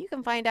 and you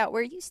can find out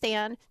where you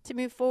stand to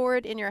move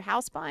forward in your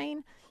house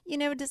buying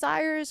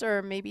desires,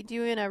 or maybe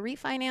doing a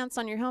refinance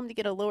on your home to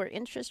get a lower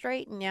interest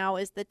rate. Now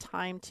is the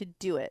time to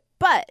do it.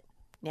 But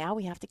now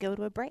we have to go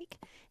to a break.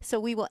 So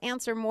we will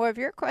answer more of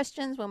your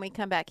questions when we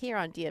come back here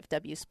on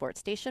DFW Sports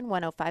Station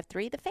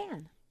 105.3 The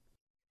Fan.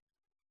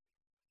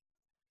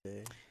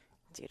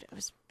 Dude, I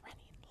was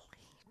running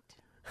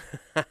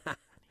late.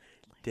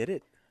 Did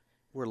it?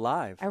 We're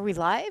live. Are we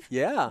live?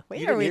 Yeah.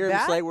 Wait, you are didn't we hear him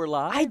back? say we're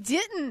live? I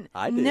didn't.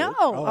 I did. No.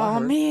 I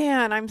heard.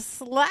 Man, I'm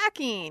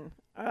slacking.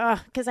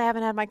 Because I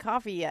haven't had my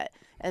coffee yet,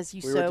 as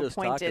you we so were just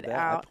pointed talking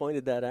out. I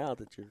pointed that out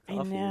that your I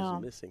coffee know.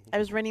 was missing. I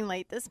was running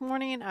late this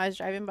morning. I was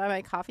driving by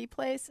my coffee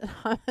place, and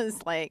I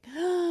was like,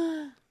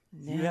 no.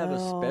 You have a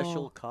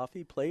special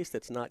coffee place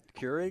that's not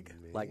Keurig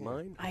like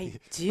mine? I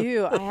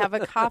do. I have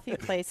a coffee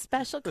place,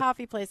 special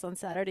coffee place on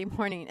Saturday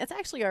morning. It's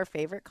actually our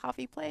favorite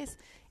coffee place.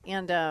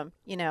 And,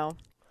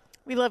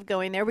 we love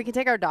going there. We can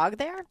take our dog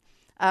there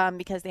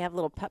because they have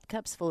little pup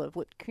cups full of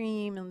whipped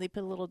cream, and they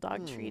put a little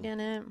dog treat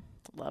in it.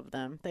 Love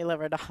them. They love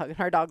our dog.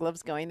 Our dog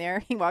loves going there.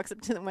 He walks up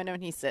to the window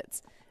and he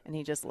sits and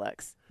he just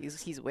looks.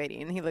 He's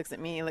waiting. He looks at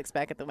me. He looks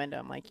back at the window.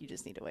 I'm like, you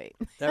just need to wait.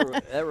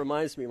 That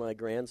reminds me, my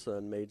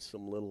grandson made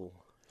some little,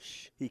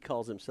 he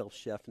calls himself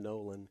Chef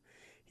Nolan.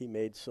 He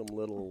made some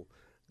little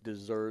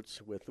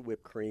desserts with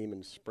whipped cream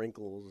and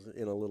sprinkles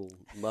in a little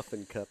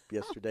muffin cup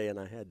yesterday, and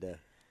I had to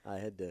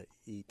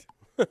eat.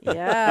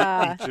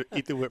 Yeah.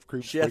 Eat the whipped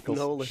cream Chef sprinkles.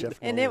 Nolan.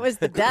 And it was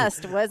the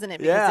best, wasn't it?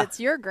 Because Yeah. it's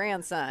your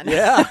grandson.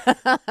 Yeah.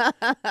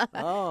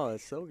 Oh,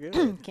 it's so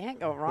good. Can't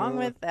go wrong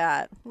with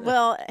that.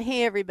 Well,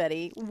 hey,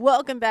 everybody.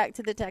 Welcome back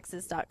to the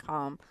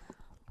Texas.com.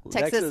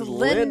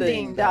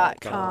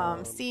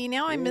 TexasLending.com. See,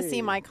 now I'm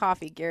missing my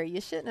coffee, Gary.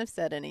 You shouldn't have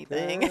said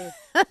anything.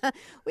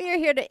 We are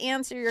here to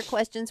answer your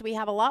questions. We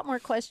have a lot more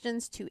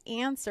questions to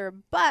answer.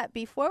 But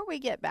before we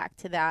get back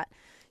to that,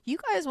 you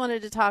guys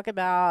wanted to talk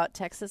about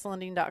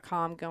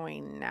TexasLending.com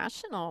going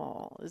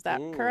national. Is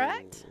that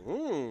correct?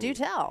 Do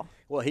tell.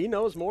 Well, he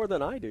knows more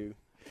than I do.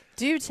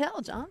 Do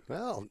tell, John.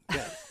 Well,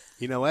 yeah.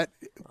 You know what?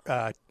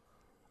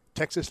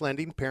 Texas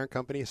Lending, parent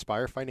company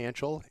Aspire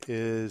Financial,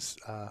 is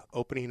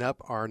opening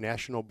up our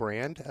national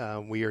brand.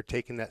 We are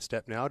taking that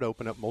step now to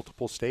open up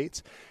multiple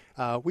states.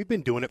 We've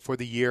been doing it for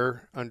the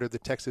year under the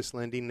Texas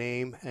Lending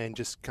name and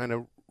just kind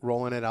of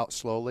rolling it out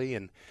slowly.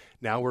 And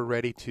now we're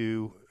ready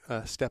to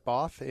step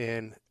off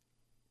and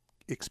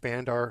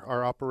expand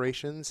our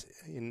operations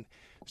and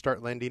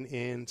start lending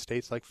in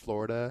states like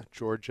Florida,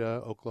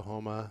 Georgia,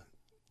 Oklahoma,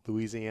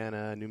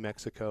 Louisiana, New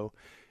Mexico,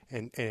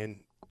 and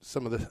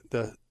some of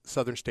the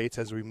southern states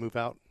as we move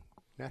out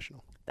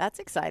national. That's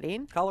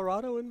exciting.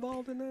 Colorado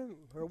involved in that?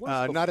 Or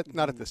what's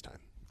Not at this time.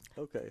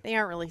 Okay. They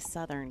aren't really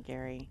southern,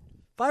 Gary.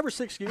 5 or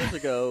 6 years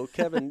ago,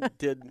 Kevin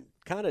did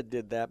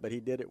that, but he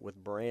did it with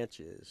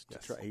branches.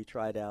 Yes. He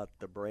tried out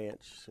the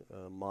branch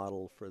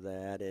model for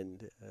that,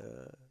 and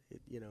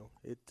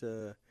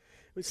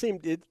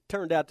it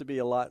turned out to be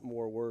a lot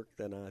more work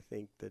than I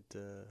think that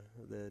it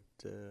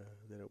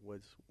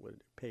was what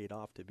it paid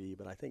off to be.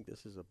 But I think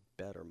this is a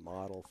better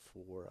model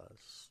for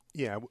us.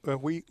 Yeah,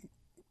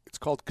 it's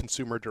called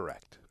Consumer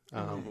Direct.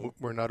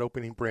 We're not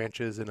opening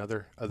branches in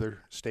other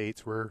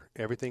states.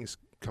 Everything's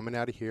coming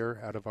out of here,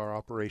 out of our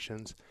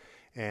operations,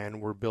 and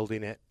we're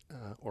building it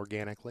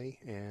organically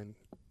and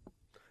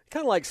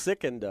kind of like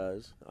Sicken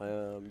does.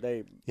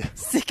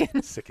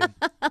 Sicken.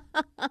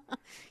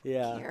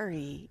 Yeah.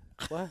 Gary.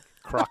 What?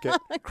 Crockett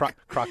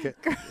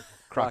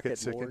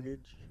Sicken.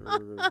 Mortgage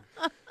or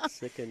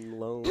Sicken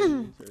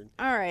Loans.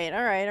 All right.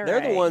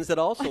 They're the ones that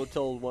also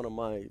told one of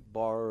my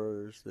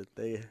borrowers that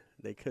they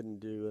couldn't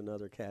do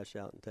another cash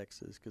out in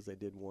Texas because they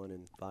did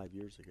one 5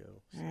 years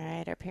ago. All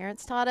right. Our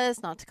parents taught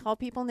us not to call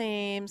people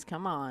names.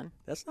 Come on.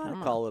 That's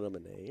not calling them a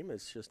name.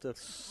 It's just a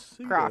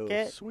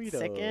Crockett, pseudo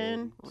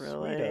Sicken,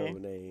 really?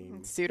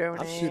 name.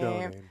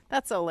 Pseudo-name.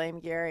 That's so lame,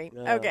 Gary.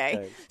 Oh,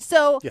 okay.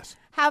 So yes.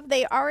 have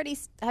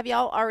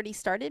y'all already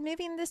started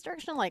moving in this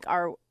direction? Like,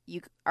 are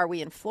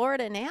we in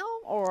Florida now,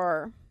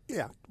 or?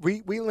 Yeah,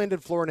 we land in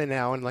Florida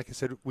now, and like I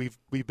said, we've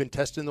been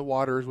testing the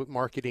waters with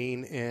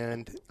marketing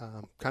and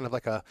kind of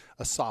like a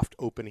soft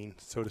opening,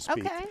 so to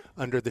speak,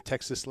 under the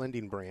Texas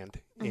Lending brand,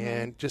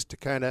 and just to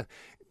kind of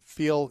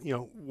feel,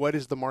 what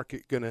is the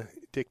market going to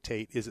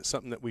dictate? Is it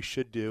something that we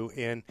should do?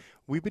 And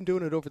we've been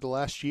doing it over the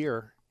last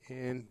year,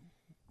 and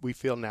we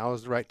feel now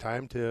is the right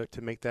time to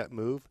make that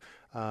move.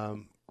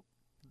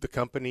 The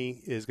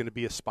company is going to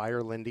be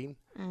Aspire Lending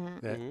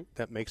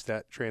that makes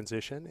that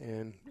transition,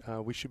 and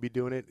we should be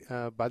doing it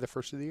by the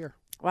first of the year.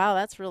 Wow,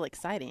 that's really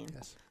exciting.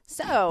 Yes.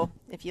 So,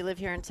 if you live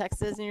here in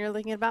Texas and you're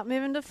looking about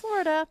moving to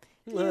Florida,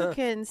 you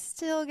can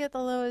still get the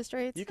lowest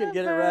rates. You can ever.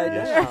 get it right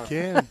now. Yes, you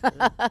can.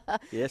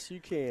 Yes,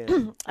 you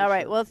can. All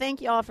right. Well,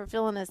 thank you all for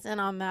filling us in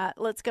on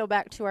that. Let's go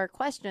back to our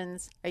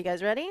questions. Are you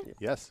guys ready?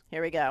 Yes.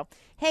 Here we go.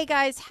 Hey,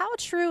 guys, how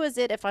true is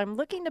it if I'm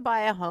looking to buy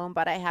a home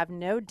but I have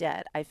no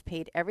debt? I've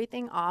paid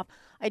everything off.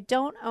 I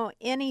don't owe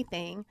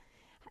anything.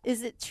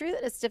 Is it true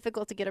that it's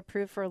difficult to get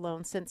approved for a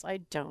loan since I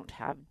don't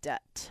have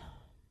debt?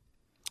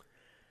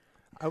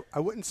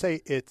 I wouldn't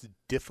say it's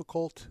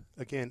difficult.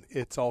 Again,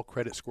 it's all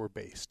credit score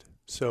based.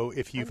 So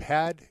if you've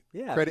had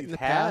credit in the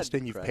past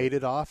and you've paid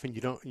it off and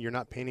you're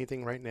not paying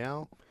anything right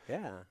now,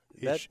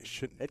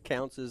 it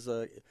counts as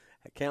a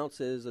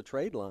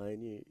trade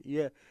line.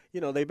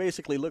 They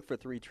basically look for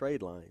 3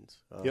 trade lines.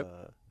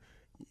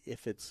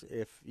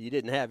 If you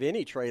didn't have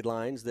any trade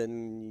lines,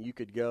 then you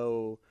could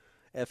go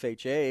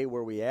FHA,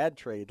 where we add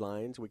trade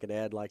lines. We can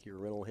add like your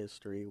rental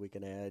history. We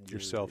can add your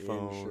cell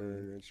phone,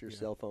 insurance, your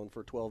cell phone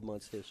for 12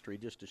 months history,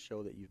 just to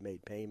show that you've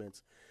made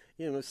payments.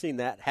 I've seen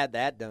that, had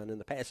that done in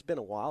the past. It's been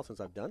a while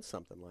since I've done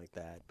something like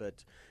that,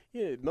 but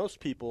most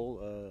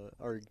people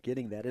are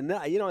getting that. And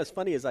as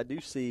funny as I do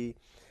see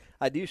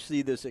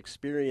this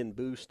Experian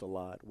Boost a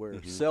lot,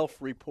 where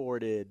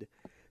self-reported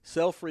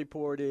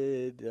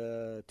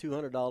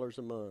 $200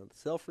 a month,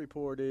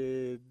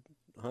 self-reported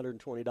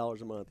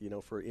 $120 a month,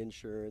 for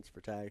insurance,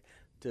 for tax.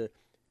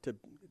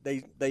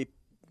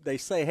 They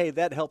say, hey,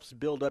 that helps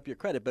build up your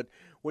credit. But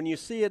when you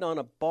see it on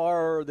a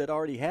borrower that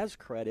already has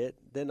credit,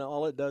 then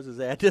all it does is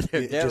add to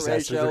their debt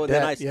ratio.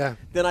 And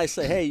then I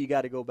say, hey, you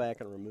got to go back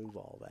and remove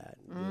all that,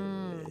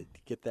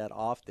 get that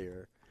off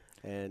there,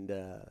 and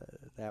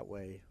that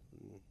way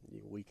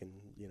we can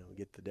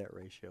get the debt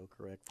ratio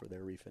correct for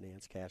their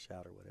refinance, cash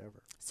out, or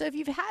whatever. So if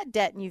you've had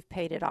debt and you've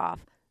paid it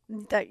off,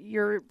 that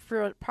you're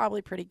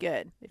probably pretty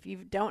good. If you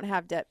don't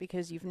have debt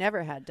because you've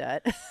never had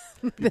debt,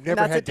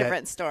 that's a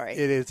different story.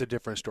 It is a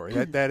different story.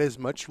 That is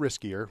much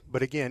riskier.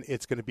 But again,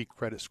 it's going to be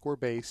credit score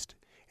based.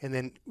 And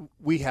then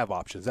we have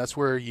options. That's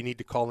where you need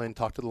to call in,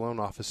 talk to the loan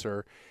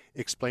officer,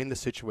 explain the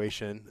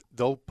situation.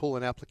 They'll pull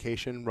an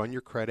application, run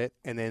your credit,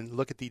 and then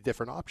look at the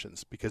different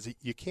options, because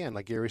you can,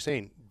 like Gary was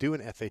saying, do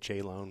an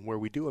FHA loan where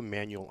we do a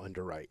manual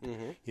underwrite,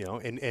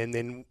 and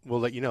then we'll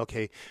let you know,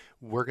 okay,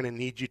 we're going to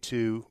need you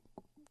to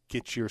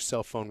get your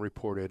cell phone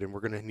reported, and we're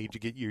going to need to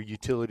get your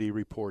utility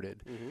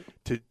reported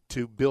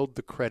to build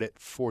the credit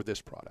for this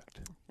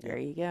product. There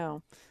you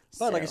go.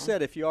 But like I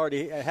said, if you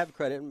already have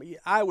credit,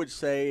 I would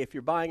say if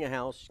you're buying a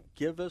house,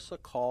 give us a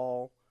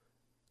call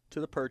to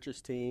the purchase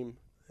team.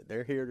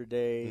 They're here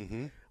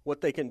today.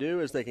 What they can do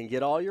is they can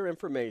get all your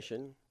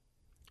information,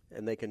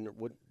 and they can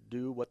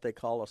do what they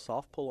call a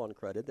soft pull on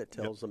credit that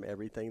tells them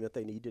everything that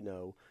they need to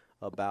know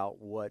about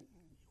where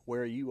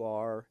you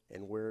are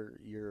and where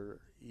you're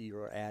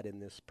at in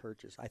this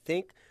purchase. I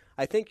think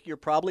you're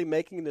probably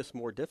making this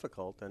more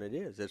difficult than it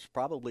is. It's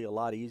probably a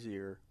lot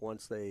easier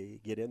once they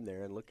get in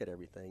there and look at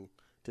everything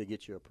to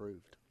get you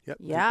approved. Yep.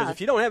 Yeah. Because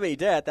if you don't have any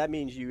debt, that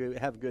means you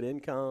have good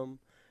income,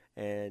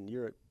 and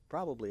you're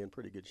probably in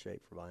pretty good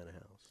shape for buying a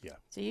house. Yeah.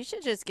 So you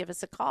should just give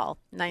us a call,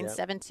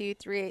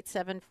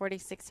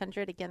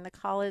 972-387-4600. Again, the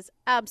call is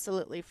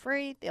absolutely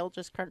free. They'll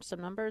just crunch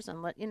some numbers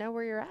and let you know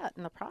where you're at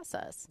in the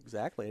process.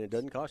 Exactly, and it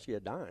doesn't cost you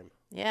a dime.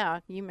 Yeah,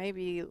 you may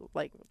be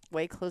like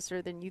way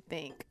closer than you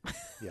think.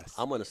 Yes.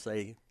 I'm going to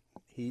say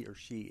he or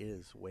she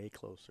is way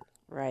closer.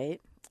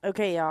 Right.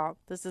 Okay, y'all.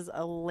 This is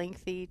a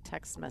lengthy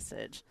text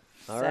message.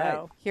 All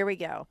right. Here we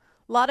go.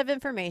 A lot of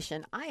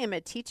information. I am a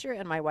teacher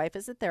and my wife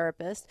is a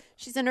therapist.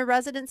 She's in her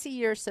residency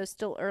year, so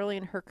still early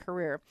in her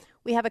career.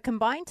 We have a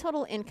combined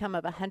total income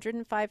of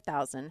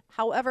 $105,000.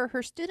 However,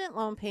 her student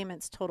loan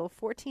payments total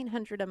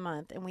 $1,400 a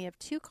month, and we have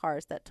 2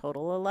 cars that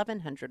total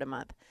 $1,100 a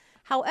month.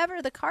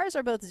 However, the cars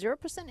are both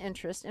 0%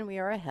 interest, and we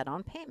are ahead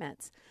on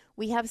payments.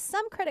 We have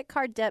some credit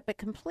card debt, but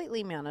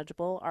completely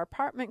manageable. Our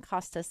apartment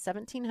costs us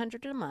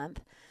 $1,700 a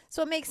month,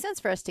 so it makes sense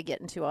for us to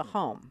get into a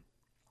home.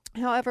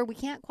 However, we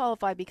can't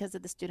qualify because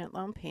of the student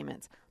loan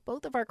payments.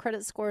 Both of our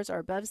credit scores are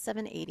above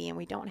 780, and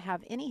we don't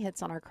have any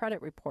hits on our credit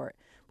report.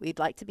 We'd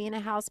like to be in a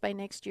house by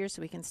next year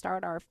so we can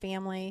start our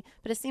family,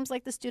 but it seems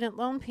like the student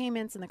loan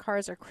payments and the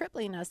cars are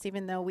crippling us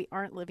even though we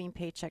aren't living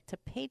paycheck to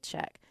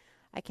paycheck.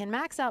 I can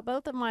max out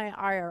both of my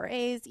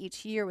IRAs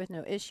each year with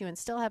no issue and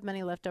still have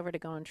money left over to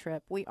go on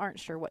trip. We aren't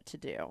sure what to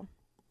do.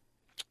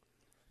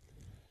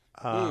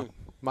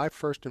 My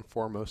first and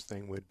foremost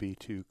thing would be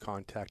to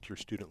contact your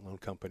student loan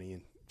company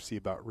and see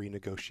about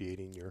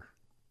renegotiating your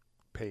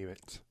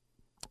payments.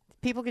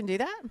 People can do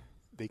that?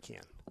 They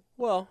can.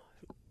 Well,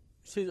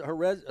 she's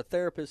a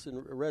therapist in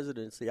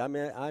residency. I'm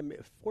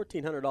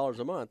 $1,400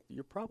 a month.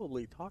 You're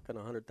probably talking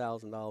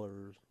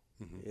 $100,000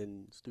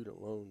 in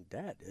student loan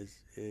debt.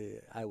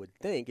 I would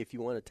think, if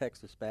you want to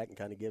text us back and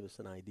kind of give us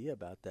an idea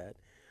about that.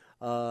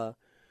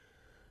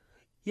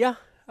 Yeah,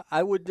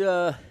 I would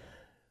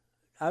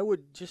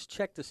just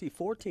check to see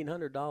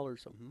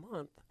 $1,400 a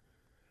month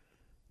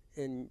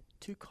and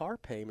 2 car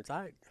payments.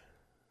 I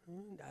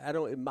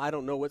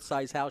don't know what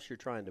size house you're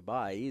trying to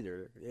buy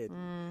either.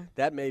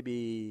 That may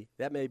be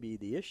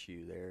the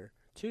issue there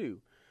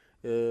too,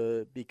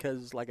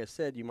 because like I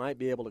said, you might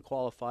be able to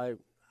qualify.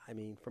 I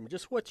mean, from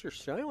just what you're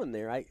showing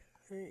there,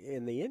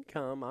 in the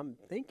income, I'm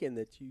thinking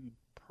that you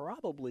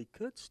probably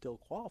could still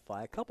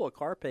qualify. A couple of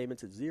car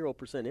payments at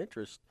 0%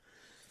 interest.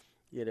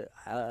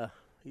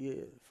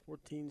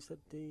 14,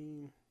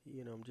 17.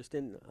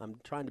 I'm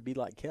trying to be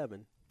like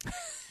Kevin.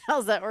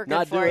 How's that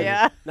working for you?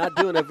 Not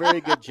doing a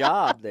very good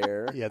job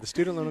there. Yeah, the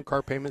student loan and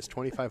car payment's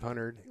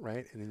 $2,500,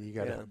 right? And then you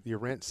got your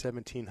rent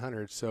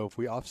 $1,700. So if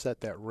we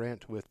offset that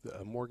rent with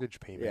a mortgage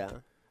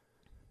payment,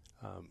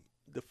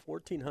 the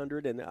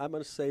 $1,400, and I'm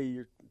going to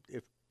say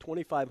if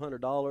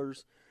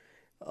 $2,500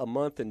 a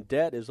month in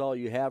debt is all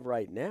you have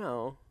right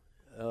now,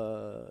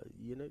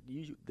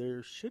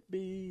 there should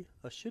be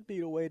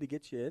a way to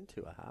get you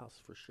into a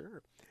house for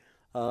sure.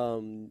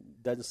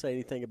 Doesn't say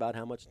anything about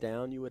how much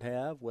down you would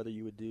have, whether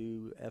you would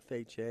do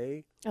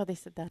FHA. Oh, they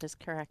said that is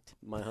correct.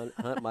 My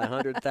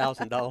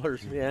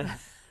 $100,000. Yeah,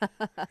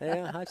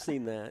 yeah, I've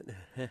seen that.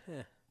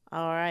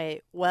 All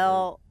right.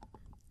 Well,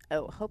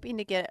 hoping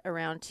to get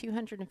around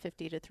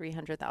 $250,000 to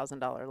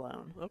 $300,000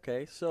 loan.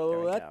 Okay,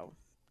 so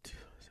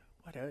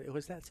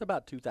that's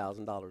about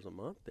 $2,000 a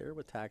month there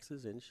with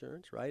taxes,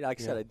 insurance, right?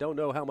 Like I said, I don't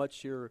know how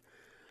much you're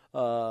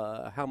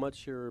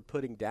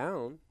putting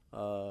down.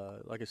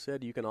 Like I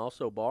said, you can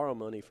also borrow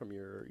money from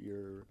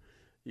your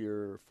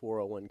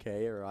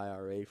 401k or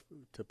IRA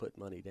to put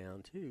money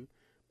down too.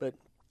 But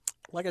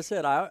like I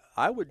said,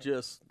 I would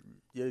just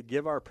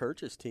give our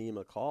purchase team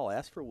a call.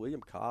 Ask for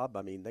William Cobb.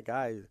 I mean, the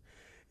guy,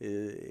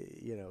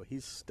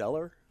 he's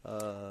stellar.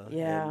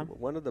 And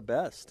one of the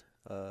best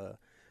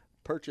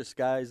purchase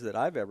guys that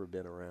I've ever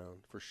been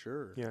around, for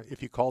sure. Yeah,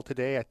 if you call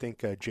today, I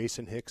think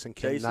Jason Hicks and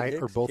Ken Knight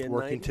are both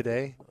working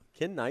today.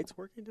 Ken Knight's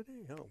working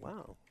today? Oh,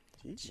 wow.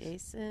 Jesus.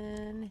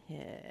 Jason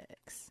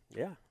Hicks.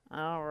 Yeah.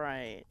 All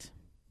right.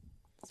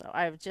 So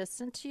I've just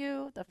sent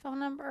you the phone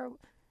number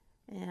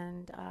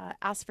and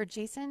ask for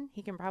Jason.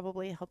 He can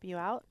probably help you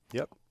out.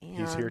 Yep.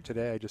 He's here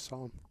today. I just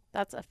saw him.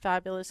 That's a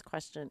fabulous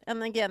question.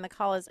 And again, the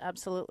call is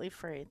absolutely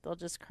free. They'll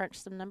just crunch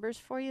some numbers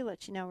for you,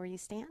 let you know where you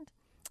stand,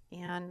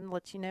 and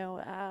let you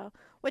know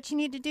what you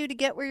need to do to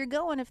get where you're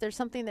going if there's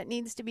something that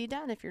needs to be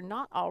done if you're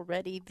not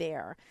already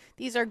there.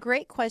 These are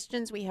great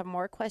questions. We have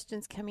more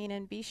questions coming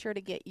in. Be sure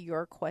to get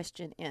your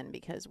question in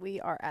because we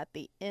are at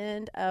the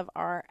end of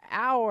our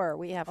hour.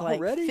 We have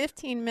already?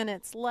 15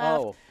 minutes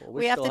left. Oh, well,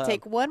 we have to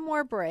take one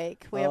more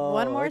break. We have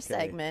one more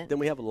segment. Then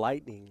we have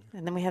lightning.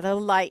 And then we have a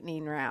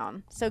lightning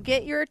round. So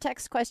get your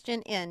text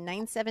question in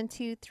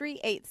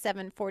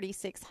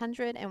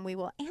 972-387-4600, and we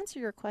will answer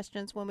your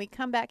questions when we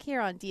come back here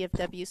on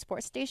DFW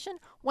Sports Station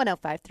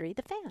 105.3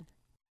 The Fan.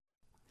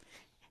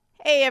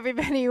 Hey,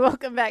 everybody.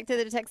 Welcome back to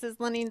the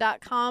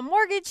TexasLending.com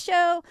Mortgage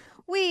Show.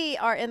 We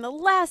are in the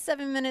last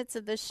 7 minutes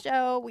of the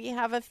show. We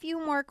have a few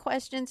more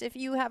questions. If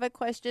you have a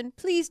question,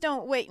 please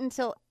don't wait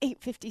until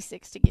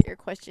 8:56 to get your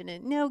question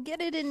in. No, get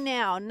it in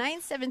now.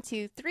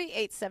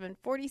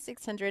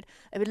 972-387-4600.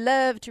 I would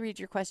love to read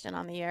your question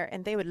on the air,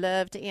 and they would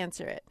love to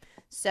answer it.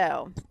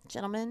 So,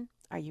 gentlemen,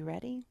 are you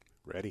ready?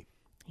 Ready.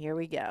 Here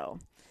we go.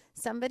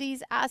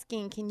 Somebody's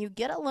asking, can you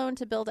get a loan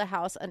to build a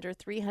house under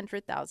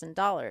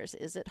 $300,000?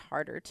 Is it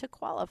harder to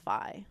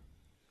qualify?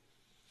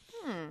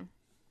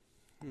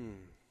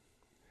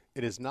 It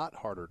is not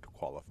harder to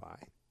qualify.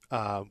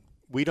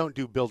 we don't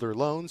do builder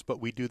loans, but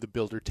we do the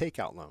builder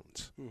takeout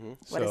loans. Mm-hmm.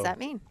 What does that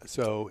mean?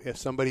 So if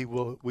somebody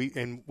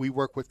we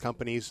work with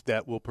companies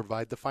that will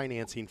provide the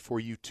financing for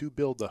you to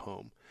build the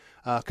home.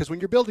 Because when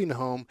you're building a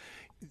home,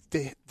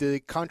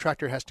 the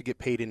contractor has to get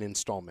paid in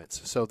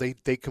installments. So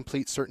they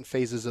complete certain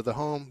phases of the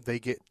home. They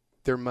get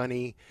their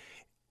money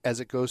as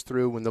it goes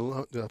through. When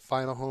the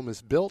final home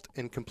is built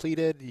and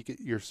completed, you get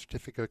your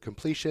certificate of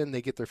completion.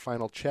 They get their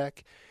final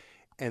check.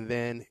 And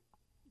then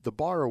the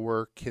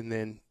borrower can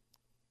then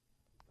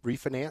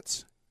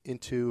refinance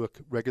into a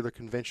regular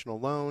conventional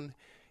loan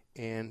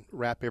and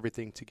wrap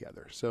everything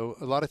together. So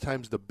a lot of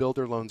times the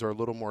builder loans are a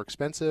little more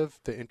expensive.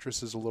 The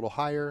interest is a little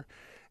higher.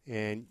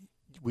 And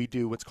we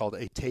do what's called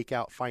a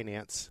takeout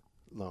finance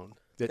loan.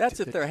 That's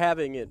if they're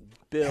having it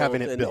built,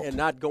 and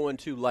not going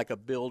to like a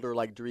builder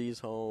like Drees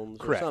Homes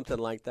Correct. Or something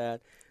like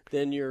that.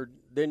 Then you're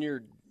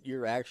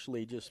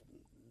actually just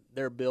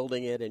they're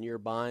building it and you're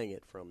buying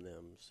it from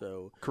them.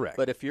 So correct.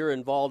 But if you're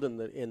involved in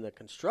the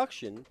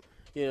construction,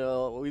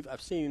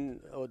 I've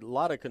seen a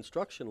lot of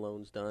construction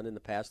loans done in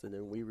the past, and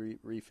then we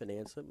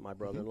refinance it. My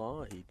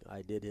brother-in-law,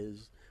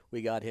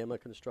 we got him a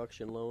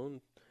construction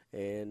loan.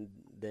 And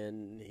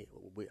then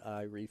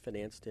I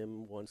refinanced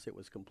him once it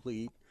was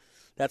complete.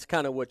 That's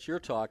kind of what you're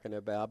talking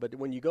about. But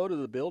when you go to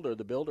the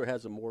builder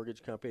has a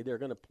mortgage company. They're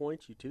going to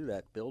point you to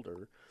that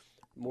builder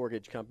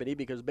mortgage company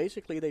because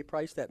basically they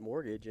price that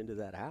mortgage into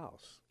that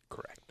house.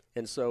 Correct.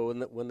 And so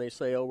when they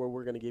say, oh, well,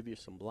 we're going to give you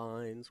some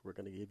blinds, we're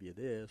going to give you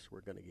this,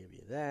 we're going to give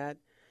you that.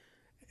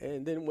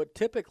 And then what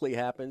typically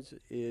happens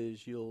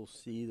is you'll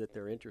see that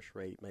their interest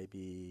rate may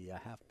be a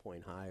half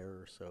point higher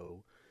or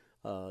so.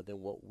 Than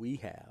what we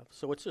have.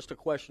 So it's just a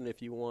question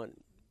if you want,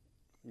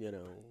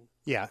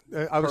 Yeah,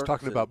 I was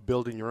talking about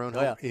building your own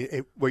home.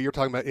 Yeah. What you're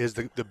talking about is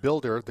the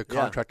builder, the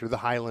contractor, the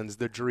Highlands,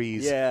 the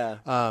Drees.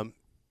 Yeah.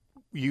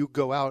 You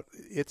go out,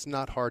 it's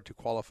not hard to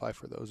qualify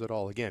for those at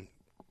all. Again,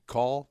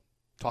 talk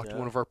to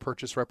one of our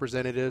purchase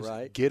representatives,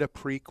 get a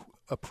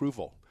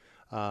pre-approval.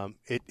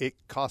 It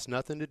costs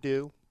nothing to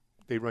do.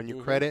 They run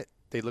your credit,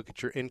 they look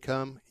at your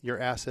income, your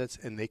assets,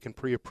 and they can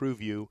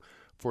pre-approve you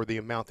for the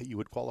amount that you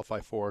would qualify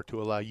for to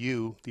allow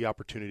you the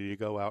opportunity to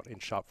go out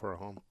and shop for a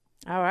home.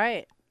 All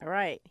right.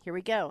 Here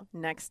we go.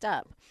 Next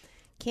up.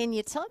 Can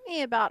you tell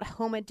me about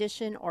home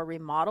addition or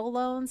remodel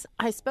loans?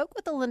 I spoke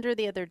with a lender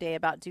the other day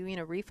about doing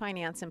a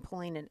refinance and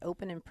pulling an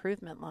open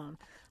improvement loan.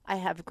 I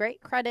have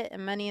great credit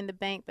and money in the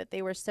bank, but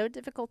they were so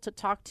difficult to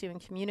talk to and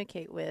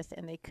communicate with,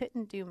 and they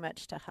couldn't do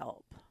much to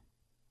help.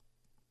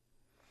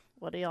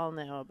 What do y'all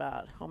know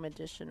about home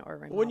addition or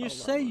remodel When you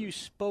say loans? you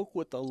spoke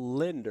with a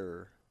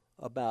lender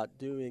about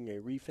doing a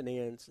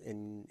refinance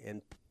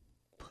and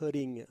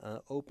putting an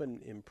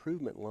open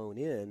improvement loan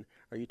in,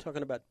 are you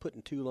talking about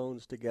putting two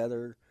loans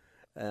together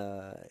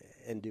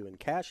and doing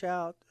cash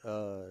out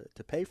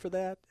to pay for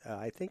that?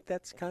 I think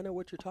that's kind of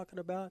what you're talking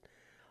about.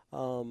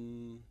 I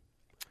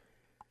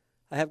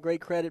have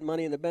great credit,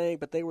 money in the bank,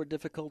 but they were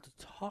difficult to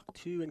talk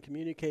to and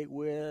communicate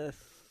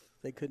with.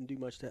 They couldn't do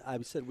much. I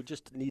said we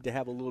just need to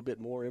have a little bit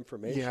more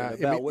information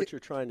about what you're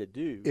trying to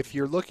do. If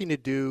you're looking to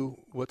do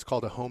what's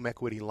called a home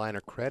equity line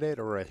of credit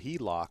or a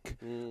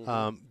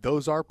HELOC,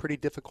 those are pretty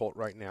difficult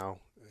right now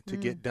to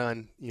get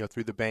done,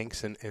 through the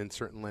banks and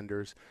certain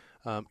lenders.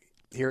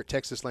 Here at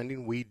Texas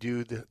Lending, we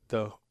do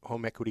the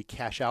home equity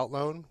cash out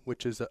loan,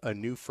 which is a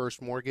new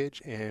first mortgage,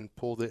 and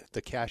pull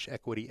the cash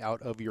equity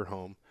out of your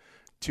home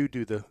to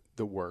do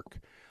the work.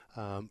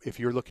 If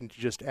you're looking to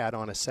just add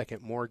on a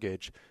second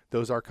mortgage,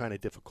 those are kind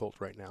of difficult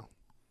right now.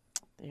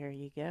 There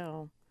you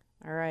go.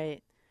 All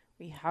right.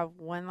 We have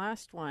one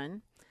last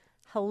one.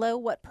 Hello,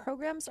 what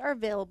programs are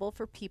available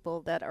for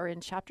people that are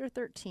in Chapter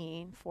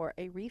 13 for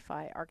a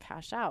refi or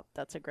cash out?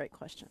 That's a great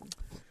question.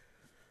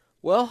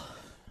 Well,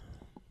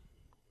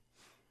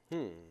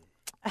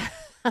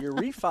 your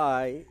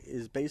refi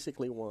is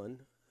basically one,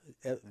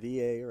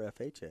 VA or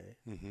FHA.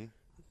 Mm-hmm.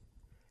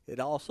 It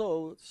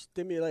also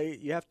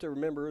you have to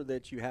remember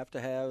that you have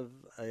to have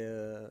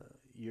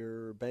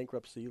your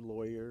bankruptcy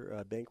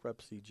lawyer,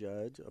 bankruptcy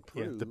judge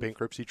approve. Yeah, the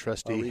bankruptcy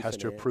trustee has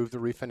to approve the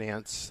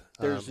refinance.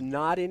 There's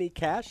not any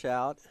cash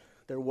out.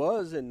 There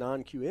was in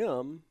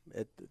non-QM.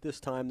 At this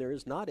time, there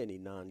is not any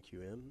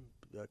non-QM.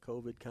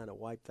 COVID kind of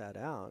wiped that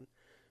out.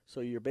 So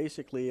you're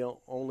basically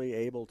only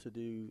able to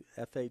do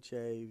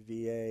FHA,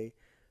 VA.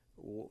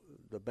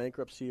 The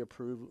bankruptcy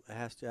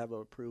has to have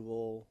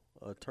approval,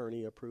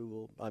 attorney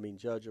approval,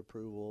 judge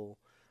approval.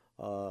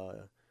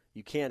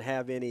 You can't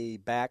have any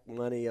back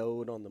money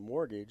owed on the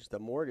mortgage. The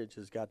mortgage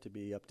has got to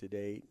be up to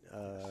date.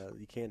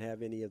 You can't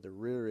have any of the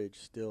rearage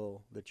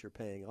still that you're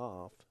paying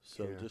off.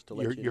 So just to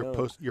let you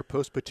know. Your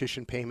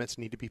post-petition payments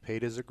need to be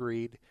paid as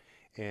agreed.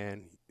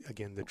 And,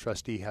 again, the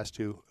trustee has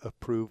to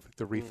approve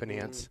the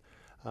refinance.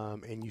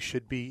 And you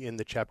should be in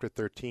the Chapter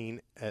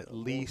 13 at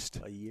least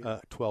a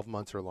year. 12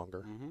 months or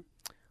longer. Mm-hmm.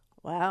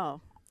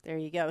 Wow. There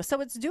you go.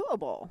 So it's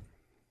doable.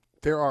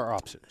 There are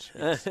options.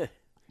 Yes.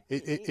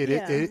 It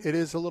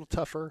is a little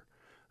tougher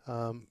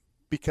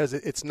because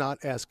it's not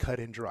as cut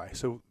and dry.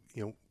 So,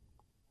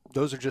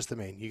 those are just the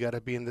main. You got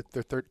to be in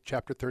the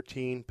Chapter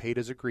 13, paid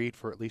as agreed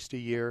for at least a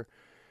year.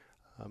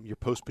 Your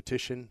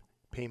post-petition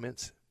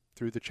payments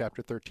through the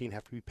Chapter 13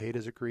 have to be paid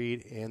as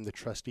agreed, and the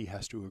trustee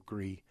has to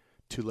agree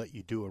to let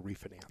you do a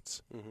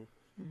refinance.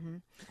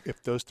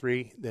 If those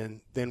three,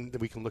 then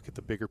we can look at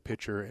the bigger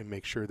picture and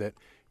make sure that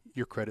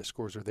your credit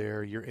scores are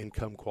there, your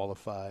income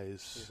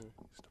qualifies,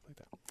 stuff like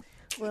that.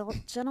 Well,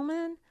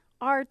 gentlemen,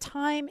 our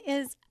time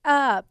is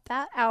up.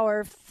 That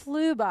hour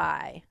flew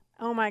by.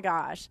 Oh, my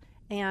gosh.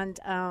 And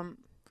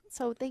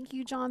so thank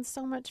you, John,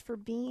 so much for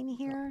being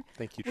here.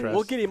 Thank you, Tress.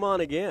 We'll get him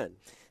on again.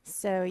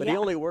 So, But yeah. he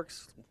only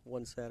works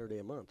one Saturday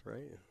a month,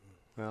 right?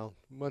 Well,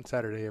 one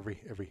Saturday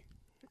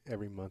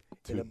every month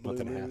to a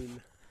month and a half.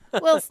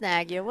 We'll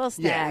snag you. We'll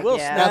snag We'll you.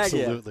 snag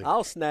Absolutely. you.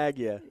 I'll snag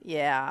you.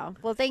 Yeah.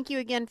 Well, thank you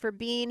again for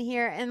being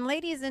here. And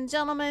ladies and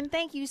gentlemen,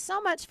 thank you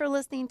so much for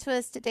listening to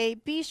us today.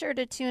 Be sure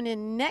to tune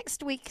in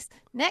next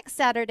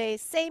Saturday,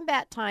 same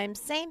bat time,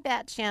 same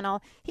bat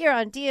channel, here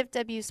on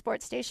DFW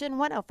Sports Station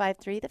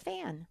 105.3 The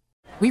Fan.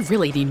 We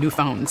really need new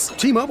phones.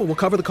 T-Mobile will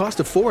cover the cost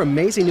of 4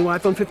 amazing new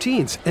iPhone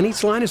 15s, and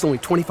each line is only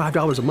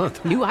 $25 a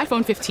month. New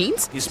iPhone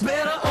 15s? It's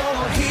better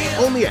over here.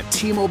 Only at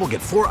T-Mobile,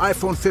 get 4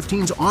 iPhone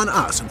 15s on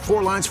us and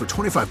 4 lines for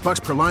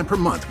 $25 per line per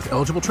month with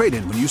eligible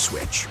trade-in when you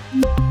switch.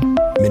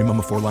 Minimum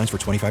of 4 lines for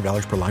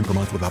 $25 per line per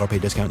month with autopay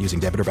discount using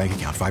debit or bank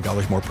account.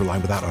 $5 more per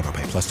line without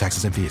autopay, plus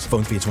taxes and fees.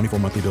 Phone fee at 24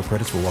 monthly bill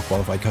credits for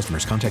well-qualified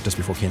customers. Contact us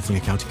before canceling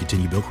account to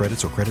continue bill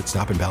credits or credit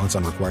stop and balance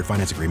on required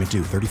finance agreement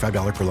due.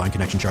 $35 per line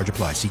connection charge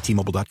applies. See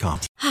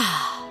T-Mobile.com.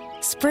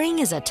 Spring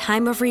is a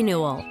time of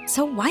renewal,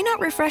 so why not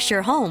refresh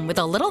your home with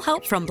a little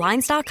help from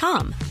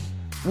Blinds.com?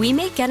 We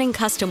make getting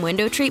custom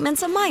window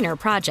treatments a minor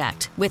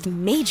project with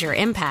major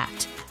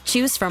impact.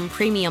 Choose from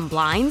premium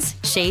blinds,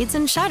 shades,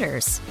 and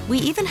shutters. We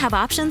even have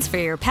options for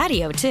your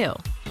patio, too.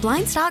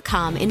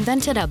 Blinds.com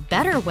invented a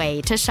better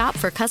way to shop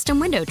for custom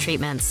window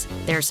treatments.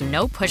 There's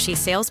no pushy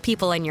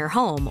salespeople in your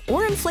home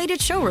or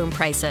inflated showroom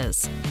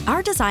prices.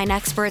 Our design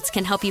experts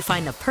can help you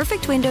find the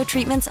perfect window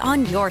treatments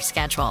on your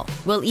schedule.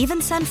 We'll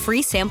even send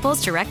free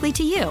samples directly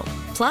to you.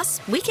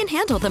 Plus, we can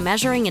handle the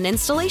measuring and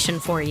installation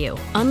for you.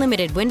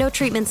 Unlimited window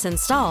treatments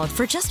installed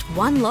for just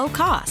one low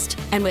cost.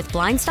 And with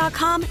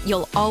Blinds.com,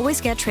 you'll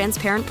always get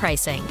transparent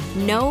pricing.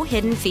 No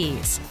hidden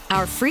fees.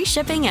 Our free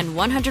shipping and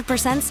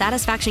 100%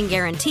 satisfaction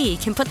guarantee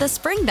can put the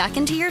spring back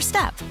into your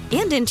step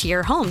and into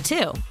your home,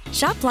 too.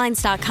 Shop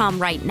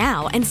Blinds.com right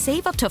now and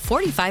save up to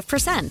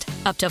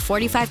 45%. Up to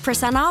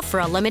 45% off for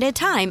a limited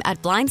time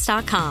at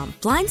Blinds.com.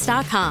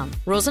 Blinds.com.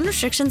 Rules and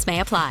restrictions may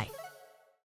apply.